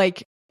to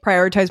like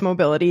prioritize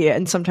mobility,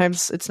 and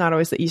sometimes it's not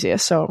always the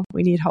easiest. So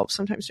we need help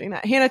sometimes doing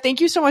that. Hannah, thank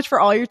you so much for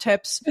all your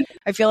tips.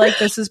 I feel like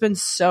this has been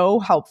so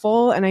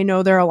helpful, and I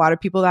know there are a lot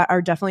of people that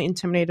are definitely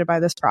intimidated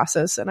by this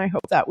process, and I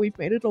hope that we've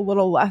made it a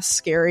little less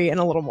scary and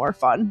a little more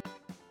fun.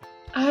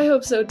 I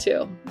hope so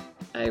too.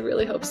 I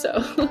really hope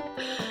so.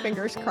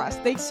 Fingers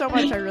crossed. Thanks so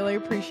much. I really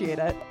appreciate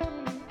it.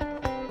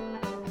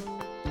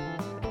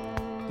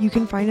 You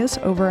can find us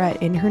over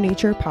at In Her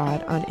Nature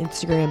Pod on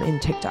Instagram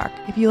and TikTok.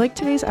 If you like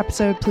today's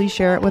episode, please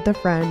share it with a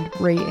friend,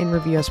 rate and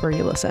review us where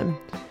you listen.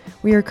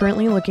 We are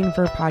currently looking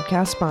for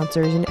podcast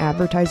sponsors and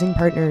advertising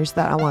partners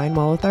that align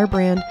well with our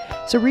brand,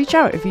 so reach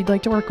out if you'd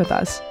like to work with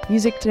us.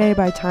 Music today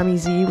by Tommy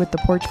Z with the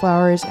Porch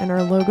Flowers, and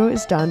our logo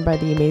is done by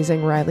the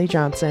amazing Riley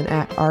Johnson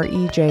at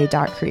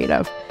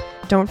rej.creative.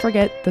 Don't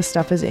forget, the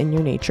stuff is in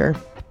your nature.